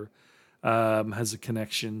whatever, has a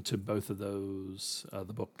connection to both of those,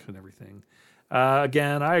 the book and everything.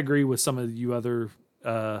 Again, I agree with some of you other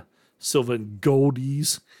Sylvan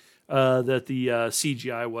Goldies that the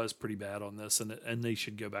CGI was pretty bad on this, and they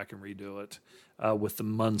should go back and redo it with the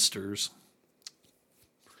Munsters.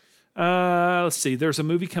 Let's see. There's a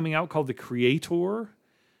movie coming out called The Creator.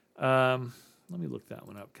 Let me look that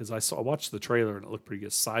one up because I watched the trailer and it looked pretty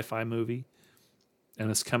good. Sci-fi movie, and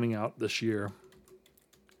it's coming out this year,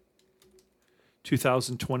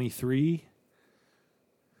 2023.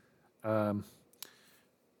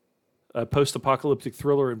 A post-apocalyptic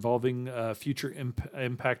thriller involving a future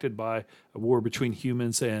impacted by a war between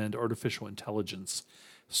humans and artificial intelligence.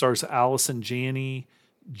 Stars Allison Janney,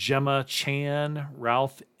 Gemma Chan,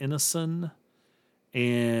 Ralph Ineson,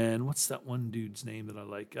 and what's that one dude's name that I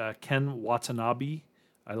like? Ken Watanabe.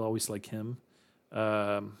 I always like him.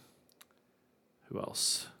 Who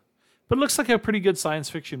else? But it looks like a pretty good science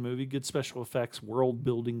fiction movie, good special effects, world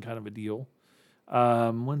building kind of a deal.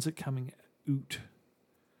 When's it coming out?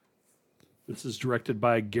 This is directed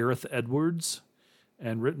by Gareth Edwards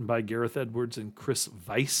and written by Gareth Edwards and Chris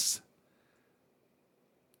Weiss.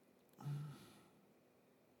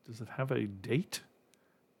 Does it have a date?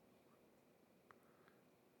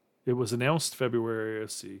 It was announced February.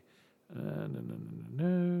 Let's see.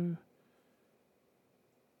 No.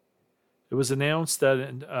 It was announced that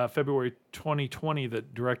in February 2020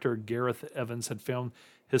 that director Gareth Evans had filmed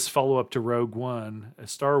his follow-up to Rogue One, a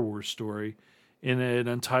Star Wars story, in an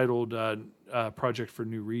untitled project for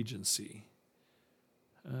New Regency.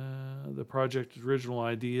 The project's original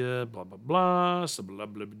idea, blah, blah, blah, so blah,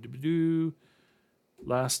 blah, blah, blah, blah.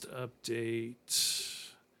 Last update.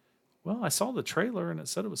 Well, I saw the trailer and it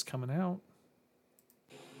said it was coming out.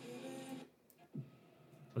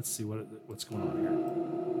 Let's see what's going on here.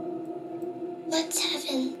 What's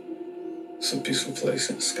heaven? It's a peaceful place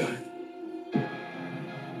in the sky.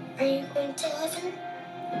 Are you going to heaven?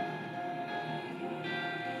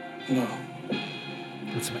 No.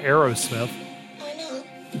 With some Aerosmith. Why not?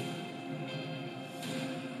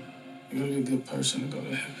 You gotta be a good person to go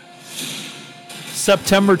to heaven.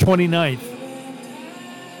 September 29th. 10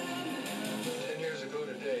 years ago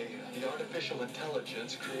today, the artificial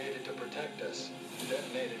intelligence created to protect us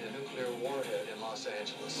detonated a nuclear warhead in Los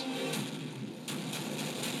Angeles.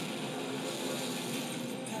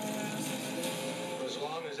 For as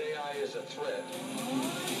long as AI is a threat,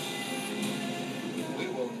 we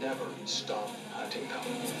will never stop hunting them.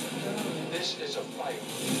 This is a fight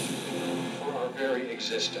for our very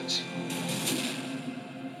existence.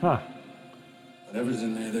 Huh. Whatever's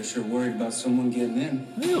in there, they're sure worried about someone getting in.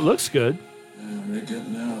 Yeah, it looks good. They're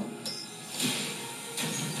getting out.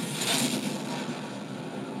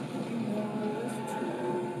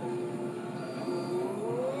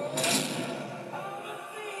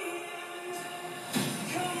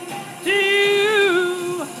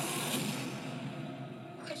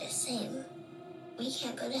 We're the same. We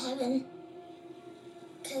can't go to heaven.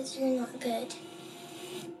 Because you're not good.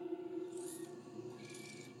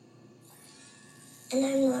 And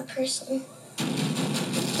I'm not a person.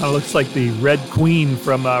 Kind of looks like the Red Queen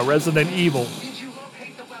from Resident Evil. Did you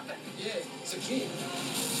locate the weapon? Yeah, it's a key.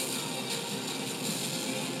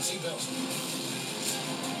 Seatbelts.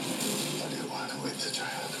 I didn't want to wait the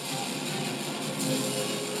child.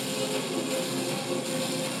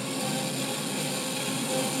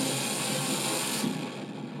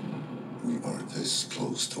 We are this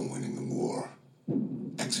close to winning the war.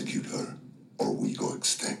 Execute her, or we go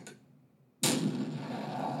extinct.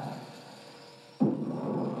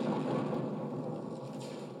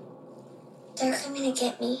 They're coming to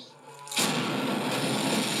get me.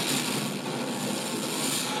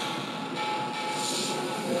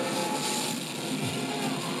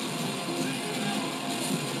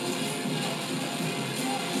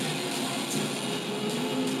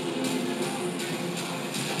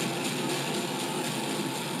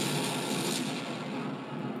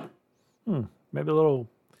 Maybe a little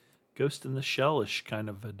Ghost in the Shell-ish kind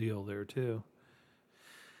of a deal there, too.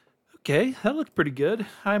 Okay, that looked pretty good.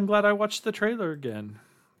 I'm glad I watched the trailer again.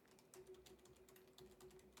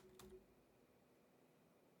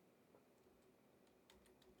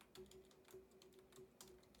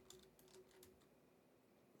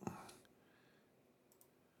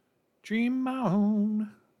 Dream on,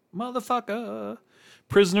 motherfucker.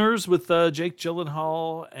 Prisoners with Jake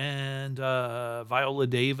Gyllenhaal and Viola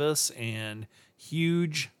Davis and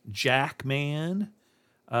Huge Jackman.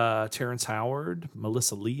 Terrence Howard,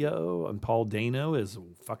 Melissa Leo, and Paul Dano is a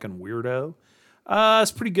fucking weirdo.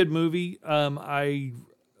 It's a pretty good movie. I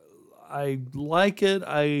like it.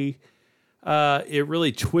 It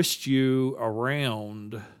really twists you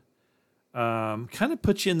around. Kind of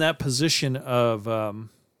puts you in that position of,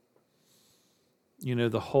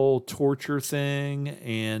 the whole torture thing.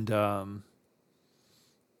 And I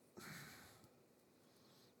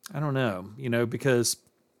don't know, because...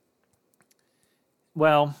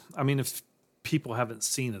 Well, I mean, if people haven't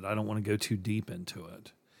seen it, I don't want to go too deep into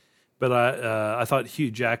it. But I thought Hugh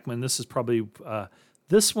Jackman, this is probably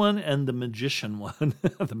this one and the Magician one,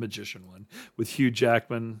 the Magician one with Hugh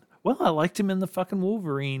Jackman. Well, I liked him in the fucking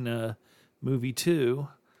Wolverine movie too.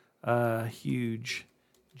 Huge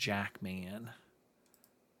Jackman.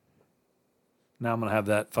 Now I'm gonna have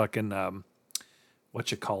that fucking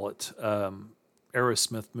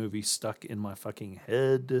Aerosmith movie stuck in my fucking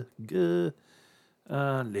head. Gah.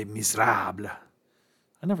 Les Miserables.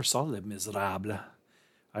 I never saw Les Miserables.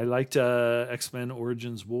 I liked X-Men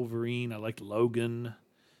Origins Wolverine. I liked Logan.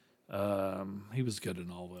 He was good in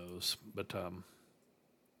all those. But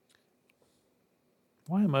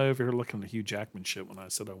why am I over here looking at Hugh Jackman shit when I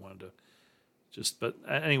said I wanted to but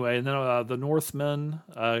anyway, and then The Northman,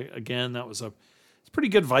 again, it's a pretty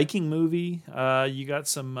good Viking movie. You got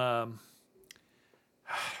some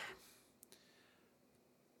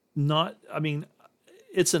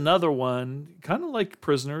it's another one, kind of like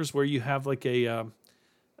Prisoners, where you have like a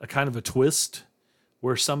kind of a twist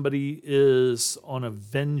where somebody is on a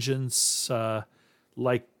vengeance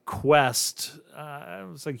like quest. It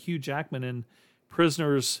was like Hugh Jackman in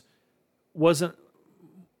Prisoners wasn't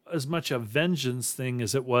as much a vengeance thing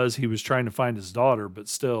as it was he was trying to find his daughter, but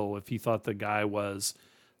still, if he thought the guy was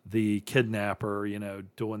the kidnapper,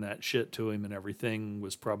 doing that shit to him and everything,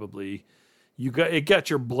 was probably... It got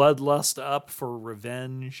your bloodlust up for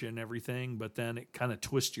revenge and everything, but then it kind of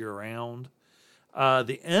twists you around.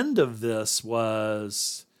 The end of this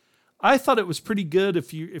was, I thought it was pretty good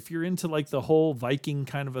if you're into like the whole Viking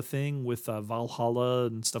kind of a thing with Valhalla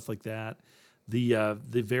and stuff like that. The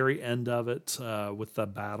very end of it with the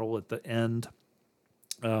battle at the end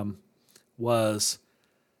was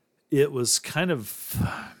kind of.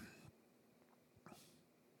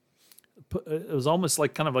 It was almost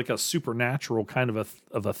like kind of like a supernatural kind of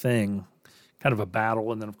a thing, kind of a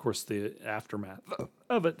battle, and then of course the aftermath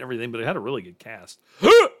of it and everything. But it had a really good cast.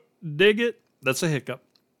 Dig it. That's a hiccup.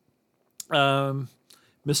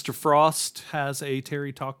 Mr. Frost has a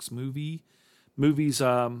Terry Talks movie movies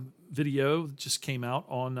video just came out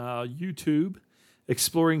on YouTube,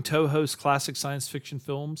 exploring Toho's classic science fiction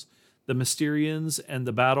films, The Mysterians and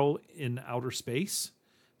The Battle in Outer Space.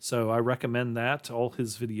 So I recommend that. All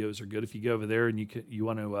his videos are good. If you go over there and you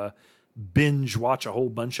want to binge watch a whole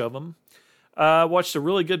bunch of them. Watched a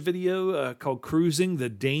really good video called Cruising, the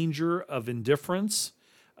Danger of Indifference.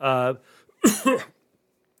 It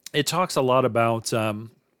talks a lot about the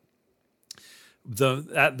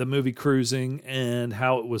movie Cruising and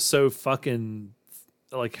how it was so fucking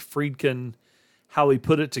like Friedkin, how he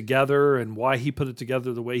put it together and why he put it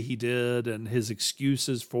together the way he did and his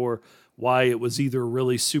excuses for why it was either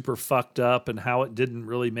really super fucked up and how it didn't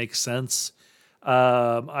really make sense.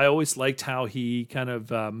 I always liked how he kind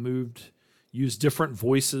of used different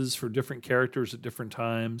voices for different characters at different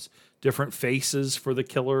times, different faces for the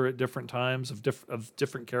killer at different times of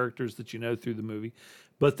different characters that you know through the movie.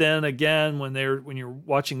 But then again, when you're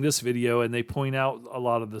watching this video and they point out a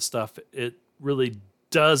lot of the stuff, it really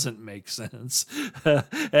doesn't make sense.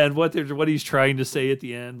 And what he's trying to say at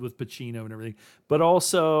the end with Pacino and everything, but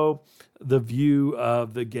also the view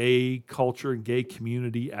of the gay culture and gay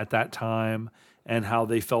community at that time and how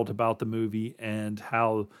they felt about the movie and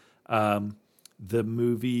how the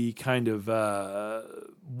movie kind of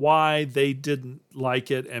why they didn't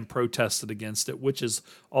like it and protested against it, which is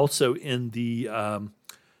also in the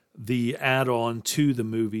add-on to the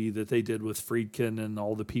movie that they did with Friedkin and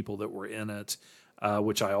all the people that were in it,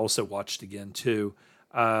 which I also watched again too.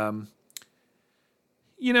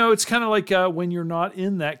 It's kind of like when you're not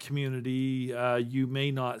in that community, you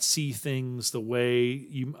may not see things the way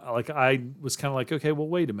you like. I was kind of like, okay, well,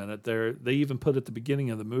 wait a minute. They even put at the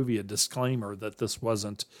beginning of the movie a disclaimer that this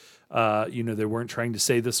wasn't, they weren't trying to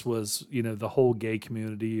say this was, the whole gay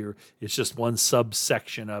community or it's just one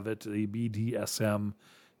subsection of it, the BDSM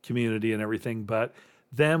community and everything. But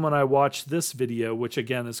then when I watched this video, which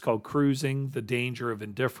again is called Cruising, the Danger of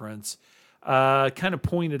Indifference, kind of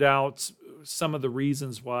pointed out some of the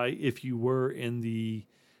reasons why, if you were in the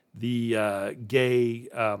gay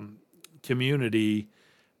community,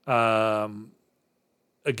 again,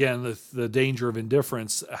 the danger of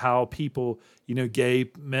indifference, how people, gay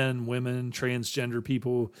men, women, transgender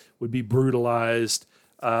people would be brutalized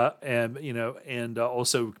and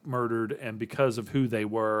also murdered, and because of who they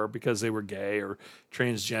were, because they were gay or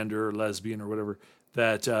transgender or lesbian or whatever,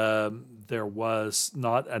 that there was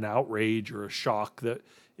not an outrage or a shock that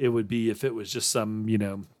it would be if it was just some,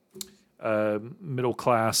 middle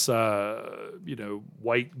class,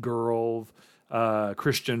 white girl,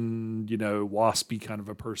 Christian, waspy kind of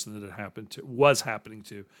a person that was happening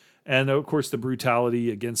to. And of course, the brutality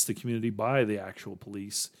against the community by the actual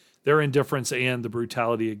police, their indifference and the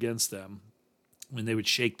brutality against them when they would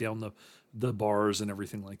shake down the bars and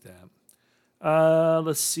everything like that.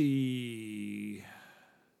 Let's see.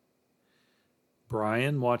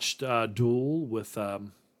 Brian watched Duel with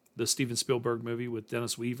the Steven Spielberg movie with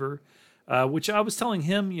Dennis Weaver, which I was telling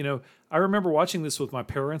him, I remember watching this with my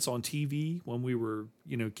parents on TV when we were,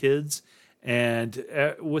 kids. And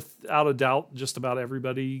without a doubt, just about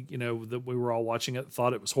everybody, that we were all watching it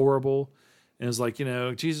thought it was horrible. And it was like,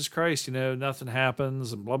 Jesus Christ, nothing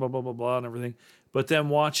happens and blah, blah, blah, blah, blah and everything. But then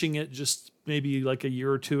watching it just maybe like a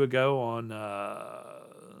year or two ago on, I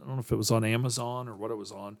don't know if it was on Amazon or what it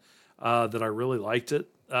was on, that I really liked it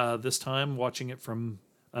this time, watching it from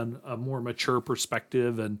a more mature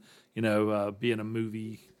perspective and, being a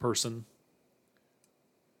movie person.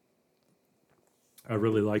 I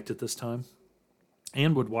really liked it this time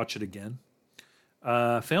and would watch it again.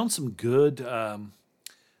 Found some good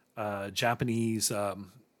Japanese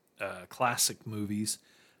classic movies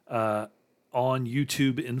on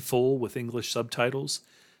YouTube in full with English subtitles.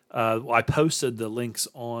 I posted the links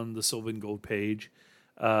on the Sylvan Gold page.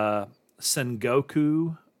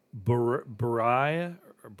 Sengoku Buraya,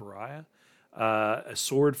 A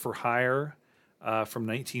Sword for Hire from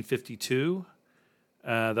 1952.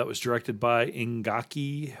 That was directed by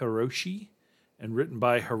Ingaki Hiroshi and written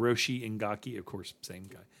by Hiroshi Ingaki, of course, same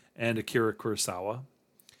guy, and Akira Kurosawa.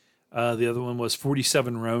 The other one was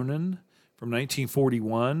 47 Ronin from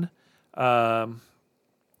 1941.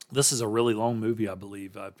 This is a really long movie, I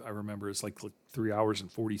believe. I remember it's like 3 hours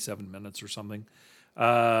and 47 minutes or something.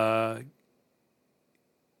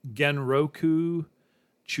 Genroku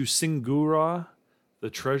Chusingura, The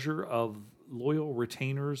Treasure of Loyal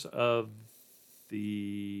Retainers of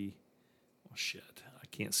the... Oh, shit. I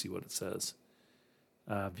can't see what it says.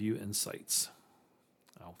 View Insights.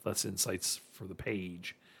 Oh, that's Insights for the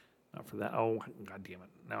page. Not for that. Oh, God damn it.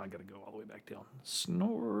 Now I got to go all the way back down.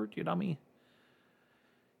 Snort, you dummy.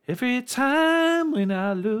 Every time when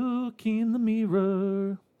I look in the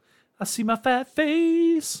mirror, I see my fat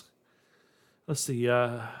face. Let's see.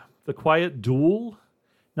 The Quiet Duel.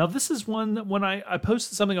 Now, this is one that when I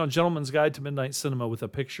posted something on Gentleman's Guide to Midnight Cinema with a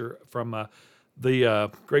picture from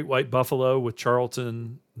the Great White Buffalo with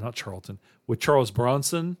with Charles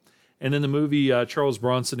Bronson. And in the movie, Charles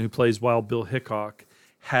Bronson, who plays Wild Bill Hickok,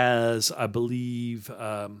 has, I believe,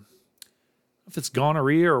 if it's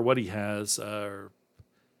gonorrhea or what he has,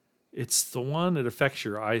 it's the one that affects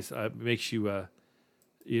your eyes, makes you,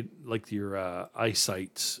 your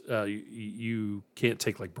eyesight. You can't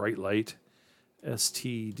take like bright light.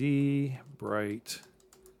 STD, bright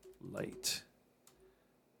light.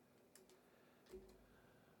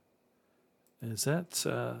 Is that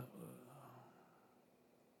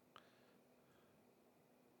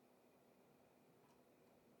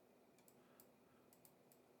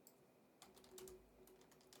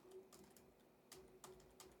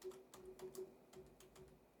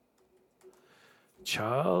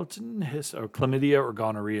Charlton or chlamydia or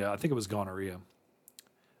gonorrhea? I think it was gonorrhea.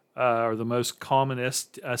 Are the most common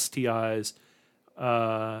STIs,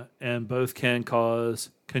 and both can cause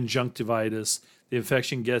conjunctivitis. The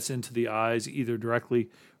infection gets into the eyes either directly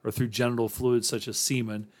or through genital fluids such as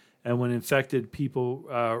semen. And when infected, people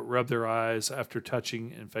rub their eyes after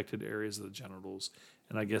touching infected areas of the genitals.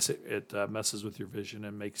 And I guess it messes with your vision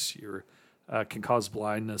and makes can cause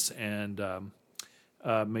blindness and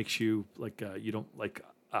makes you you don't like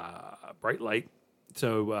bright light.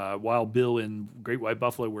 So Wild Bill in Great White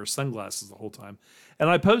Buffalo wears sunglasses the whole time. And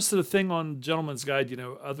I posted a thing on Gentleman's Guide,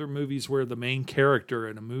 other movies where the main character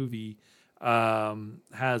in a movie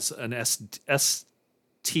has an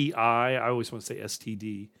STI. I always want to say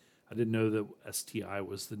STD. I didn't know that STI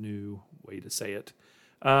was the new way to say it.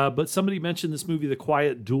 But somebody mentioned this movie, The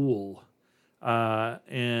Quiet Duel,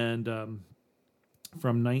 and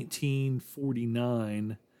from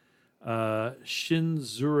 1949,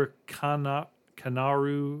 Shinzuru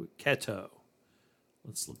Kanaru Keto.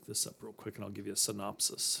 Let's look this up real quick and I'll give you a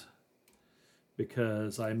synopsis.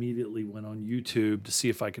 Because I immediately went on YouTube to see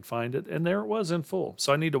if I could find it, and there it was in full.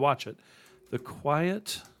 So I need to watch it. The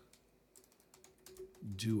Quiet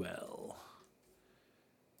Duel.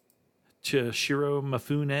 Chihiro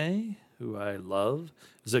Mifune, who I love,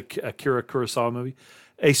 is a Akira Kurosawa movie.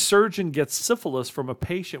 A surgeon gets syphilis from a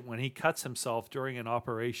patient when he cuts himself during an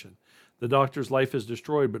operation. The doctor's life is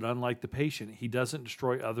destroyed, but unlike the patient, he doesn't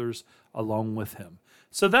destroy others along with him.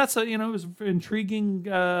 So that's it was an intriguing,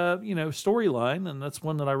 storyline, and that's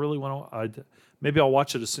one that I really want to. Maybe I'll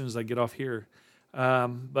watch it as soon as I get off here.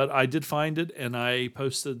 But I did find it, and I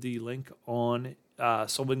posted the link on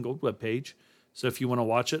Sylvan Gold webpage. So if you want to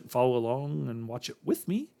watch it, follow along and watch it with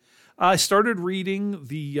me. I started reading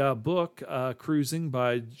the book Cruising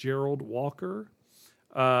by Gerald Walker,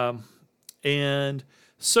 and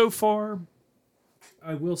so far,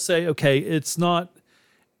 I will say, okay, it's not.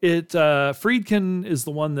 Friedkin is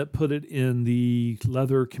the one that put it in the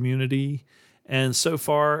leather community, and so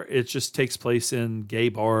far it just takes place in gay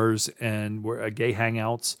bars and gay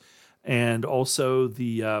hangouts, and also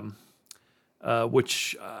the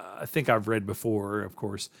which I think I've read before, of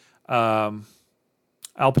course.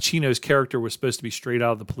 Al Pacino's character was supposed to be straight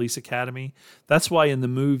out of the police academy. That's why in the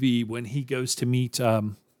movie when he goes to meet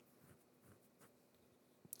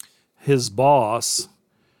his boss,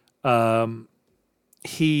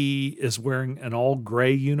 he is wearing an all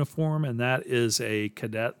gray uniform, and that is a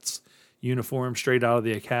cadet's uniform straight out of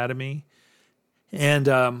the academy. And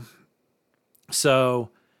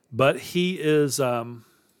but he is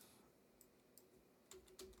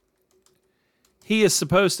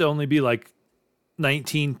supposed to only be like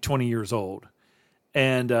 19, 20 years old.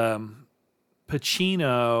 And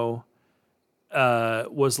Pacino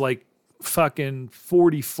was like fucking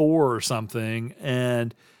 44 or something,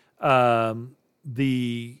 and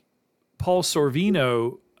the Paul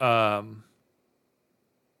Sorvino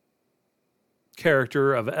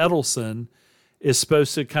character of Edelson is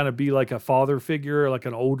supposed to kind of be like a father figure, like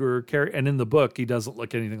an older character. And in the book, he doesn't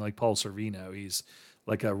look anything like Paul Sorvino. He's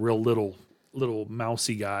like a real little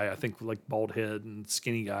mousy guy, I think, like bald head and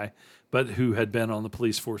skinny guy, but who had been on the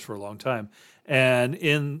police force for a long time. And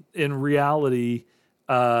in reality,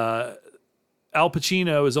 Al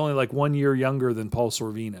Pacino is only like 1 year younger than Paul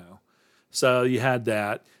Sorvino. So you had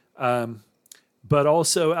that. But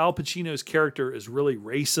also Al Pacino's character is really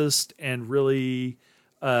racist and really,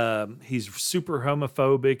 he's super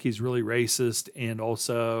homophobic. He's really racist and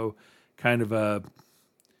also kind of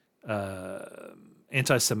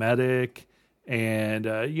anti-Semitic and,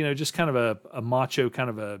 just kind of a macho, kind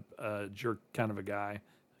of a jerk, kind of a guy,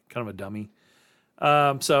 kind of a dummy.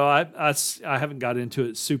 So I haven't got into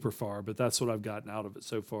it super far, but that's what I've gotten out of it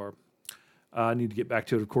so far. I need to get back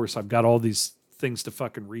to it. Of course, I've got all these things to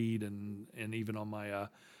fucking read, and even on my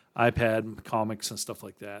iPad, comics and stuff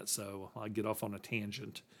like that. So I get off on a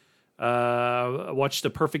tangent. I watched A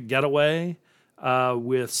Perfect Getaway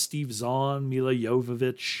with Steve Zahn, Mila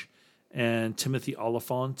Jovovich, and Timothy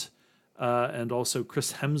Oliphant, and also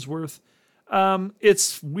Chris Hemsworth.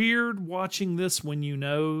 It's weird watching this when you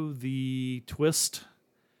know the twist,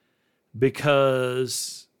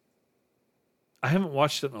 because I haven't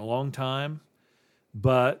watched it in a long time,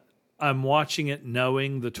 but I'm watching it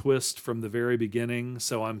knowing the twist from the very beginning.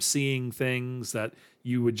 So I'm seeing things that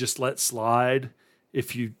you would just let slide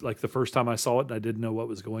if you, like the first time I saw it and I didn't know what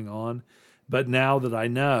was going on. But now that I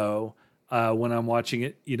know, when I'm watching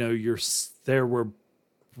it, you know, there were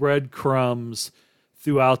breadcrumbs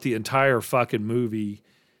throughout the entire fucking movie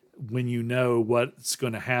when you know what's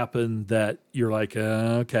going to happen, that you're like,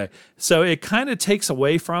 okay. So it kind of takes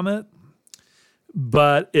away from it,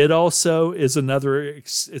 but it also is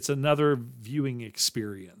it's another viewing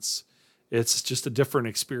experience. It's just a different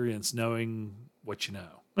experience knowing what you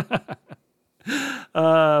know.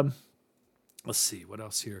 Let's see what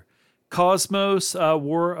else here. Cosmos,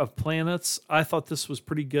 War of Planets. I thought this was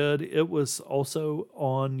pretty good. It was also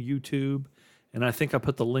on YouTube, and I think I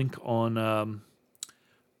put the link on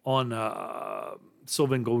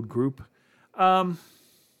Sylvan Gold Group.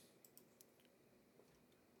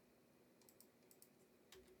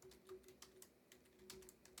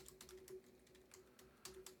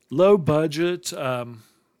 Low budget. Let's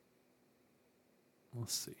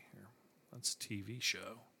see here. That's a TV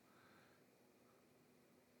show.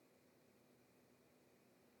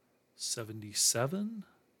 77?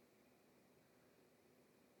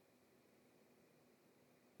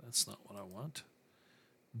 That's not what I want.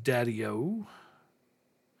 Daddy-O.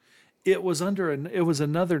 It was another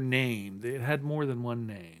name. It had more than one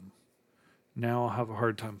name. Now I'll have a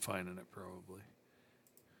hard time finding it, probably.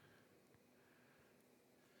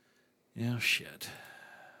 Yeah, shit.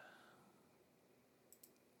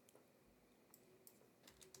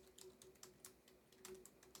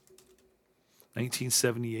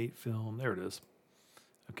 (1978) film. There it is.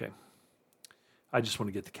 Okay. I just want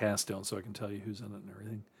to get the cast down so I can tell you who's in it and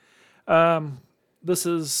everything. This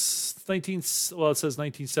is it says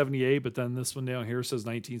 1978, but then this one down here says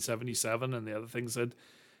 1977, and the other thing said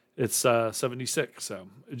it's 76. So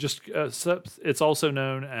it's also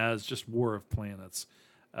known as just War of Planets,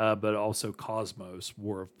 but also Cosmos,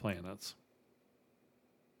 War of Planets.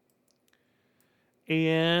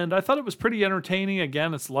 And I thought it was pretty entertaining.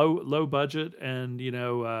 Again, it's low budget, and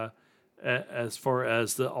as far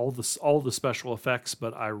as all the special effects,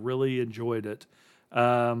 but I really enjoyed it.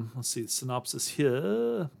 Let's see the synopsis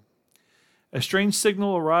here. A strange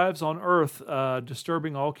signal arrives on Earth,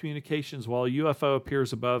 disturbing all communications while a UFO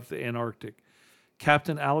appears above the Antarctic.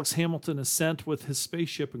 Captain Alex Hamilton is sent with his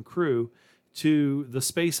spaceship and crew to the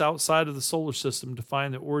space outside of the solar system to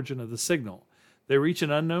find the origin of the signal. They reach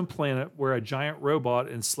an unknown planet where a giant robot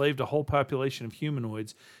enslaved a whole population of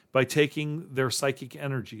humanoids by taking their psychic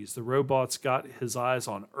energies. The robot's got his eyes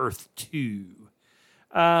on Earth too.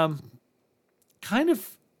 I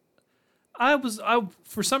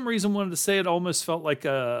for some reason wanted to say it almost felt like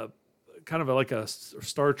a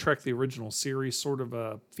Star Trek the original series sort of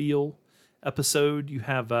a feel episode. You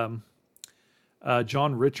have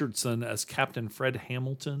John Richardson as Captain Fred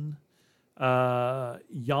Hamilton.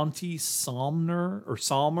 Yanti Sommer,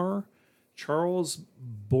 Charles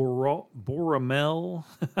Borromel,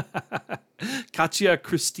 Katja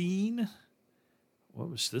Christine. What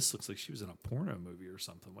was this? Looks like she was in a porno movie or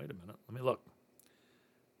something. Wait a minute. Let me look.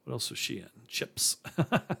 What else was she in? Chips.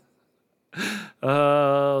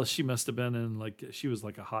 She must have been in she was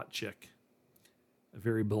like a hot chick. A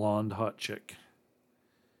very blonde hot chick.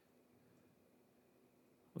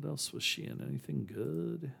 What else was she in? Anything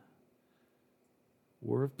good?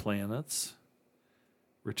 War of Planets,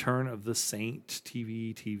 Return of the Saint,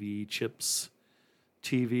 TV, Chips,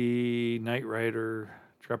 TV, Knight Rider,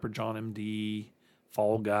 Trapper John MD,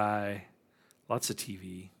 Fall Guy, lots of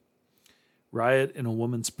TV. Riot in a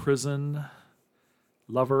Woman's Prison,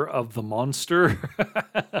 Lover of the Monster,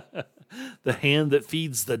 The Hand That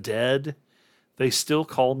Feeds the Dead, They Still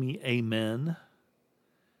Call Me Amen,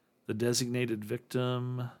 The Designated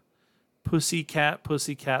Victim, Pussycat,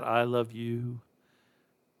 I Love You,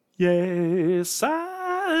 Yes,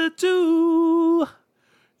 I do.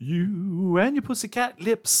 You and your pussycat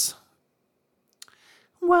lips.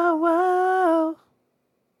 Wow, wow.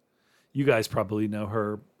 You guys probably know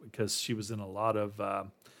her because she was in a lot of,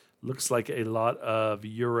 looks like a lot of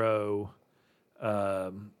Euro,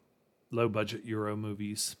 low-budget Euro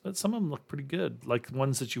movies. But some of them look pretty good, like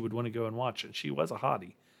ones that you would want to go and watch. And she was a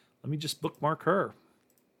hottie. let me just bookmark her.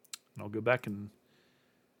 And I'll go back and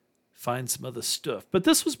find some other stuff. But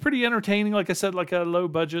this was pretty entertaining. Like I said, like a low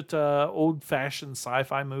budget, old fashioned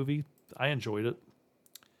sci-fi movie. I enjoyed it.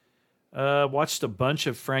 Watched a bunch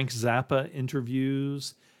of Frank Zappa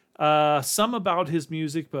interviews. Some about his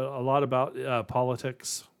music, but a lot about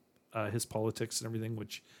politics, his politics and everything,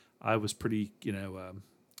 which I was pretty, kind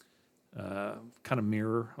of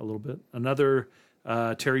mirror a little bit. Another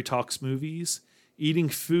Terry Talks Movies. Eating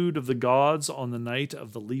Food of the Gods on the Night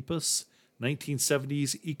of the Lepus.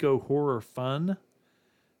 1970s eco-horror fun.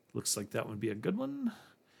 Looks like that would be a good one.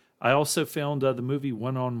 I also found the movie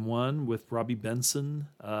One on One with Robbie Benson,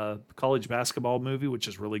 college basketball movie, which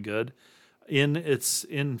is really good. It's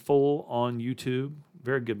in full on YouTube.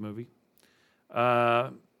 Very good movie.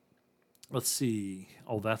 Let's see.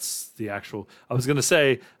 Oh, that's the actual. I was going to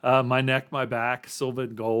say My Neck, My Back, Silver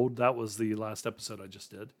and Gold. That was the last episode I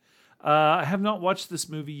just did. I have not watched this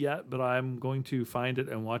movie yet, but I'm going to find it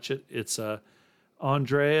and watch it. It's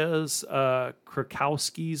Andreas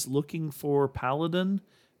Krakowski's Looking for Paladin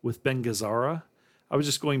with Ben Gazzara. I was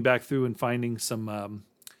just going back through and finding some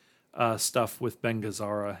stuff with Ben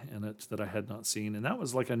Gazzara in it that I had not seen, and that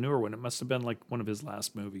was like a newer one. It must have been like one of his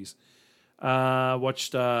last movies.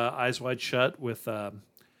 Watched Eyes Wide Shut with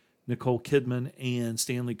Nicole Kidman and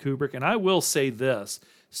Stanley Kubrick, and I will say this.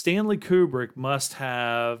 Stanley Kubrick must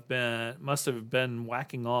have been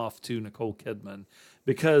whacking off to Nicole Kidman,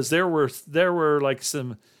 because there were like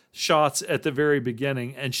some shots at the very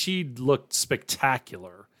beginning, and she looked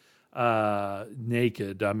spectacular,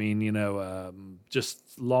 naked. I mean,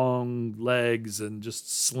 just long legs and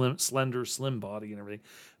just slender, slim body and everything.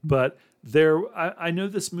 But I know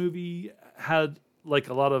this movie had like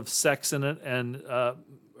a lot of sex in it, and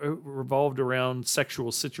revolved around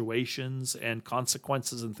sexual situations and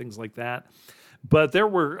consequences and things like that. But there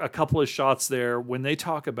were a couple of shots there when they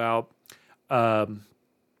talk about the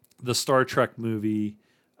Star Trek movie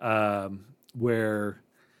where,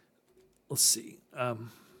 let's see.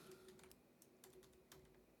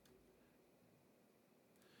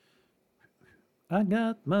 I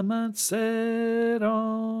got my mind set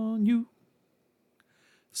on you.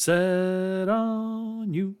 Set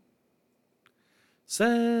on you.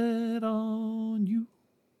 Set on you.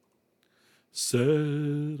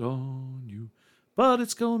 Set on you. But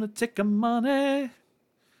it's gonna take a money.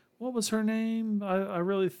 What was her name? I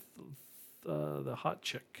really, the hot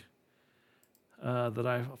chick that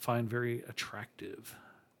I find very attractive.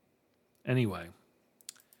 Anyway.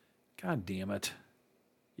 God damn it.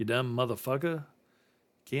 You dumb motherfucker.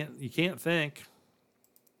 You can't think.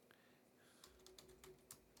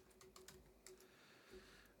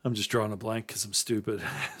 I'm just drawing a blank because I'm stupid.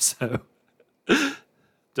 So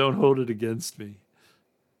don't hold it against me.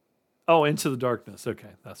 Oh, Into the Darkness.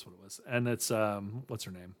 Okay, that's what it was. And it's, what's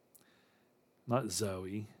her name? Not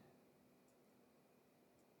Zoe.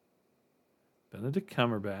 Benedict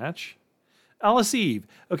Cumberbatch. Alice Eve.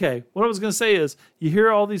 Okay, what I was going to say is, you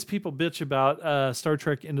hear all these people bitch about Star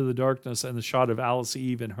Trek Into the Darkness and the shot of Alice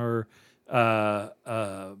Eve in her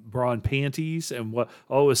bra and panties, and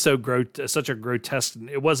it's so such a grotesque,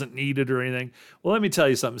 it wasn't needed or anything. Well, let me tell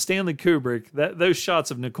you something. Stanley Kubrick, those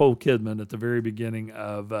shots of Nicole Kidman at the very beginning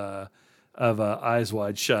of Eyes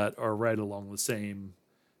Wide Shut are right along the same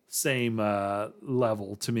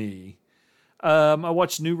level to me. I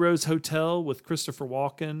watched New Rose Hotel with Christopher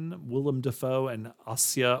Walken, Willem Dafoe, and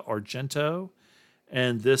Asia Argento,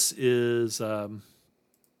 and this is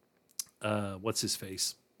what's his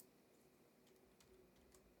face?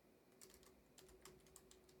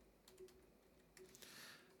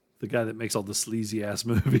 The guy that makes all the sleazy ass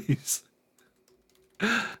movies.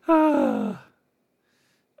 God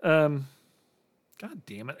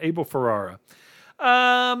damn it. Abel Ferrara.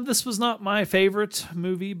 This was not my favorite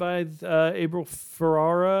movie by Abel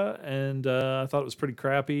Ferrara, and I thought it was pretty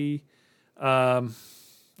crappy. I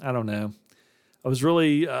don't know. I was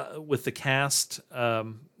really, with the cast,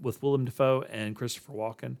 with Willem Dafoe and Christopher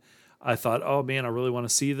Walken, I thought, oh man, I really want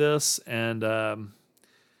to see this, and I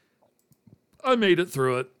made it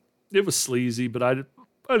through it. It was sleazy, but I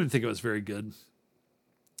didn't think it was very good.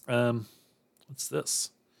 What's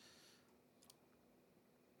this?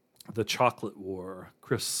 The Chocolate War.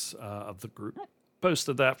 Chris of the group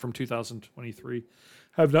posted that from 2023.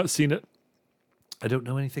 Have not seen it. I don't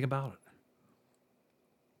know anything about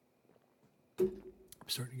it. I'm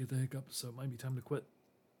starting to get the hiccup, so it might be time to quit.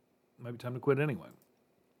 Might be time to quit anyway.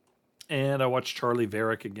 And I watched Charlie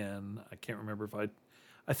Varick again. I can't remember if I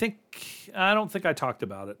don't think I talked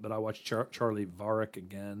about it, but I watched Charlie Varick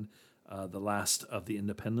again, The Last of the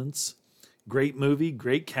Independents. Great movie,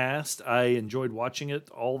 great cast. I enjoyed watching it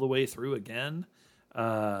all the way through again.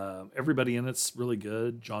 Everybody in it's really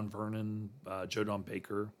good. John Vernon, Joe Don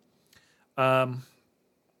Baker. Okay.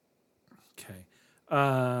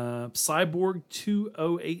 Cyborg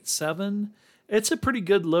 2087. It's a pretty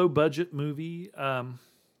good low budget movie.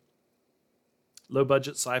 Low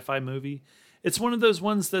budget sci-fi movie. It's one of those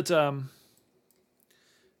ones that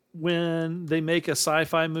when they make a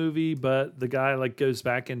sci-fi movie, but the guy like goes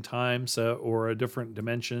back in time, or a different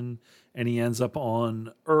dimension, and he ends up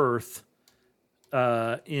on Earth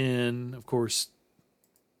in, of course,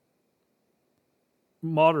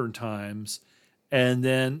 modern times, and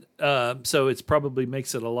then so it's probably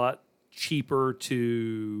makes it a lot cheaper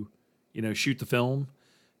to shoot the film,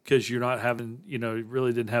 because you're not having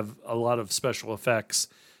really didn't have a lot of special effects.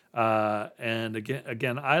 And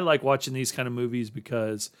again, I like watching these kind of movies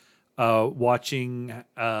because watching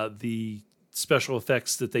the special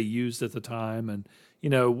effects that they used at the time, and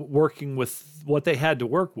working with what they had to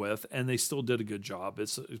work with, and they still did a good job.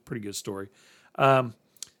 It's a pretty good story.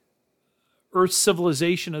 Earth's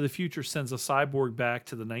civilization of the future sends a cyborg back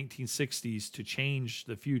to the 1960s to change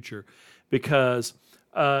the future, because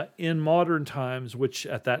in modern times, which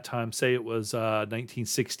at that time, say it was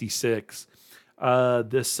 1966,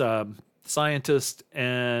 this scientist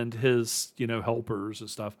and his helpers and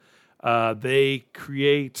stuff, they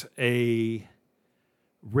create a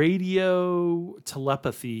radio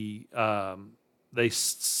telepathy. They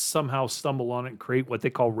somehow stumble on it and create what they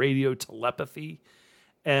call radio telepathy,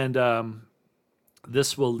 and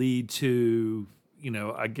this will lead to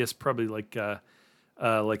I guess probably like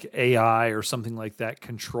AI or something like that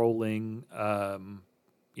controlling the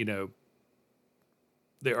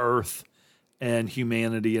Earth and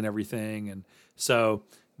humanity and everything. And so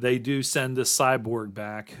they do send this cyborg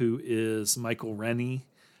back, who is Michael Rennie,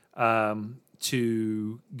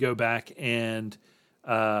 to go back and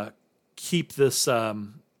keep this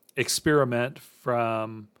experiment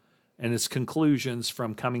and its conclusions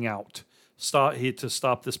from coming out. To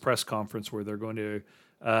stop this press conference where they're going to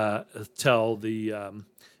tell the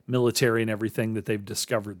military and everything that they've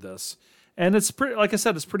discovered this. And it's pretty, like I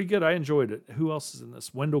said, it's pretty good. I enjoyed it. Who else is in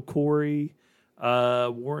this? Wendell Corey,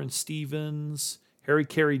 Warren Stevens, Harry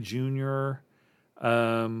Carey Jr.,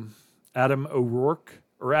 Adam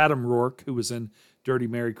Rourke, who was in Dirty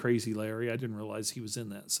Mary, Crazy Larry. I didn't realize he was in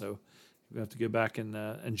that, so we have to go back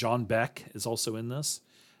and John Beck is also in this.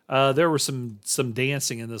 There were some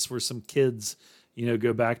dancing in this, where some kids,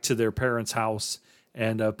 go back to their parents' house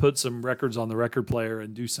and put some records on the record player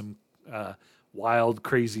and do some wild,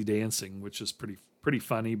 crazy dancing, which is pretty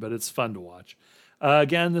funny, but it's fun to watch.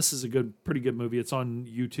 Again, this is pretty good movie. It's on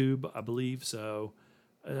YouTube, I believe. So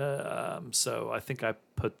I think I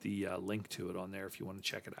put the link to it on there if you want to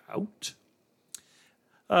check it out.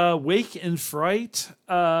 Wake in Fright.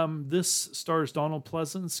 This stars Donald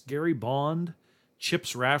Pleasance, Gary Bond,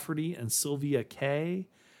 Chips Rafferty, and Sylvia Kay.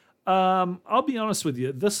 I'll be honest with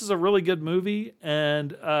you. This is a really good movie,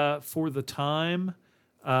 and for the time,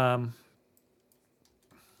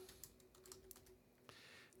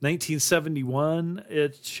 1971,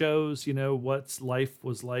 it shows, what life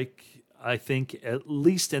was like, I think, at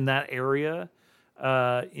least in that area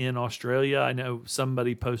in Australia. I know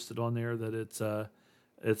somebody posted on there that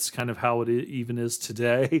it's kind of how it even is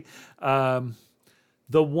today.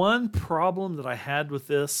 The one problem that I had with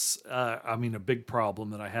this, a big problem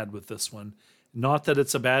that I had with this one, not that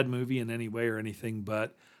it's a bad movie in any way or anything,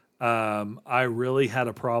 but I really had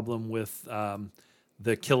a problem with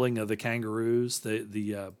the killing of the kangaroos,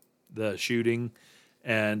 the shooting,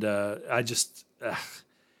 and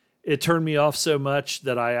it turned me off so much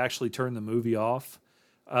that I actually turned the movie off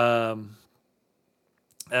at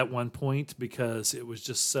one point, because it was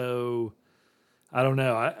just so, I don't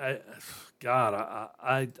know.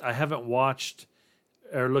 I haven't watched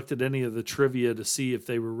or looked at any of the trivia to see if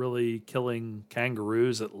they were really killing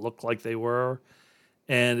kangaroos. It looked like they were,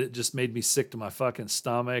 and it just made me sick to my fucking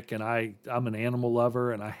stomach. And I'm an animal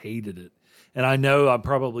lover, and I hated it. And I know I'm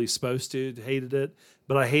probably supposed to hated it,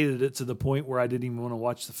 but I hated it to the point where I didn't even want to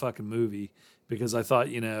watch the fucking movie, because I thought,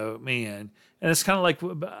 man. And it's kind of like,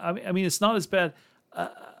 it's not as bad.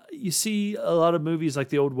 You see a lot of movies like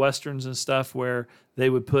the old Westerns and stuff where they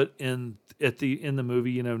would put in the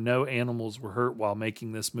movie, no animals were hurt while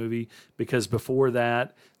making this movie, because before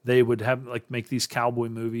that they would have make these cowboy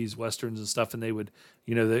movies, Westerns and stuff, and they would,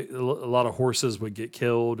 a lot of horses would get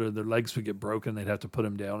killed or their legs would get broken. They'd have to put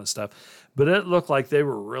them down and stuff. But it looked like they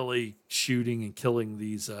were really shooting and killing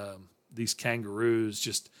these kangaroos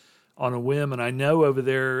just on a whim. And I know over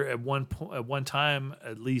there at one time,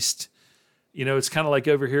 at least, it's kind of like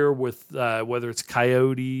over here with whether it's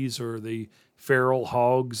coyotes or the feral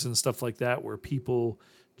hogs and stuff like that, where people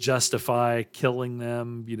justify killing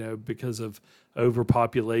them, because of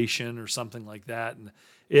overpopulation or something like that. And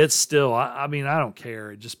it's still, I mean, I don't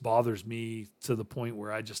care. It just bothers me to the point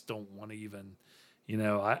where I just don't want to even,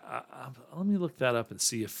 let me look that up and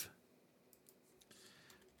see if.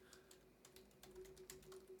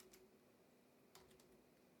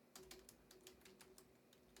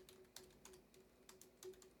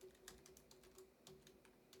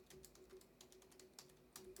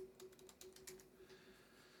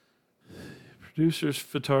 Producer's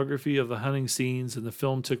photography of the hunting scenes in the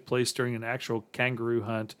film took place during an actual kangaroo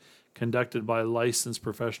hunt conducted by licensed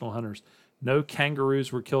professional hunters. No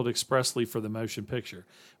kangaroos were killed expressly for the motion picture,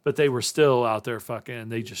 but they were still out there fucking, and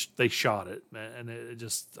they shot it, and it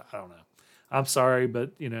just, I don't know. I'm sorry,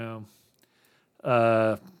 but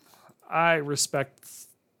I respect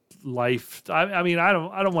life. I mean, I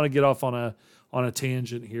don't want to get off on a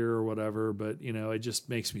tangent here or whatever, but it just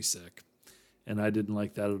makes me sick, and I didn't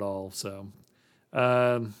like that at all. So.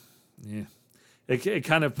 Yeah, it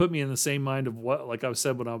kind of put me in the same mind of what, like I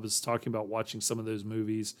said when I was talking about watching some of those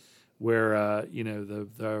movies where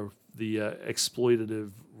the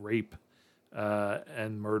exploitative rape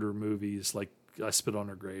and murder movies like I Spit on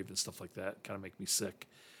Her Grave and stuff like that kind of make me sick.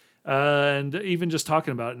 And even just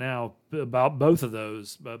talking about it now, about both of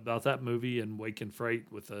those, about that movie and Wake and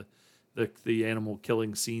Fright with the animal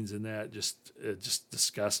killing scenes in that, it just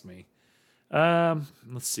disgusts me.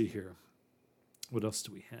 Let's see here. What else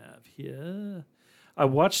do we have here? I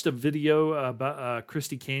watched a video about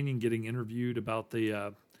Christy Canyon getting interviewed about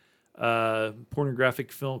the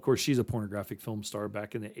pornographic film. Of course, she's a pornographic film star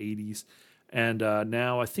back in the 80s. And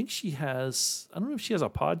now I think she has, I don't know if she has a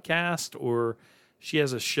podcast or she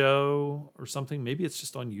has a show or something. Maybe it's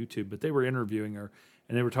just on YouTube, but they were interviewing her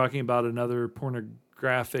and they were talking about another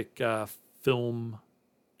pornographic film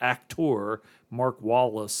actor, Mark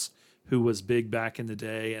Wallace, who was big back in the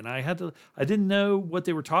day. And I didn't know what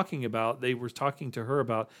they were talking about. They were talking to her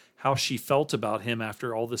about how she felt about him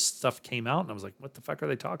after all this stuff came out. And I was like, what the fuck are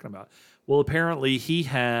they talking about? Well, apparently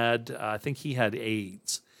I think he had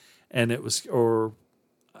AIDS, and it was, or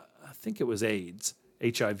I think it was AIDS,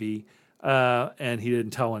 HIV. And he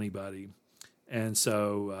didn't tell anybody. And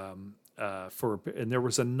so, and there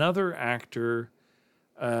was another actor,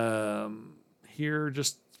 here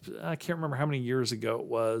just, I can't remember how many years ago it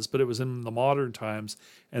was, but it was in the modern times.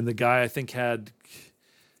 And the guy I think had,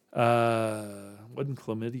 wasn't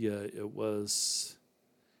chlamydia. It was,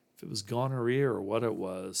 if it was gonorrhea or what it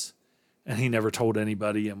was. And he never told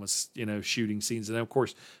anybody and was, shooting scenes. And then of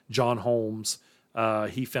course, John Holmes,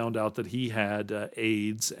 he found out that he had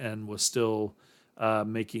AIDS and was still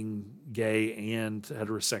making gay and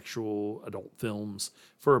heterosexual adult films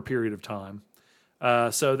for a period of time.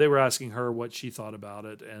 So they were asking her what she thought about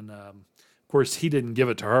it. And, of course, he didn't give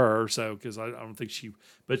it to her. So, because I don't think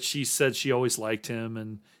but she said she always liked him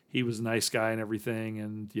and he was a nice guy and everything.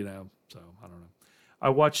 And, so I don't know. I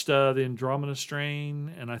watched the Andromeda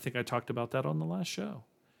Strain, and I think I talked about that on the last show.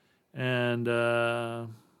 And, not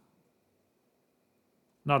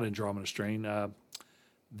Andromeda Strain,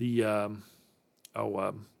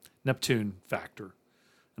 Neptune Factor.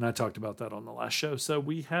 And I talked about that on the last show. So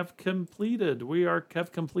we have completed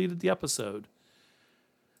the episode.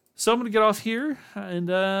 So I'm going to get off here and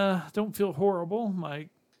don't feel horrible. My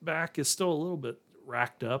back is still a little bit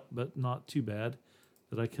racked up, but not too bad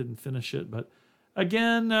that I couldn't finish it. But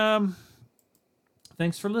again,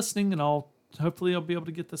 thanks for listening, and hopefully I'll be able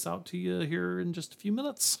to get this out to you here in just a few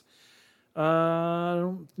minutes. I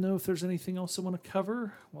don't know if there's anything else I want to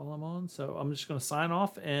cover while I'm on, so I'm just going to sign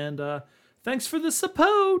off, and thanks for the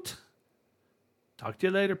support. Talk to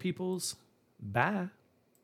you later, peoples. Bye.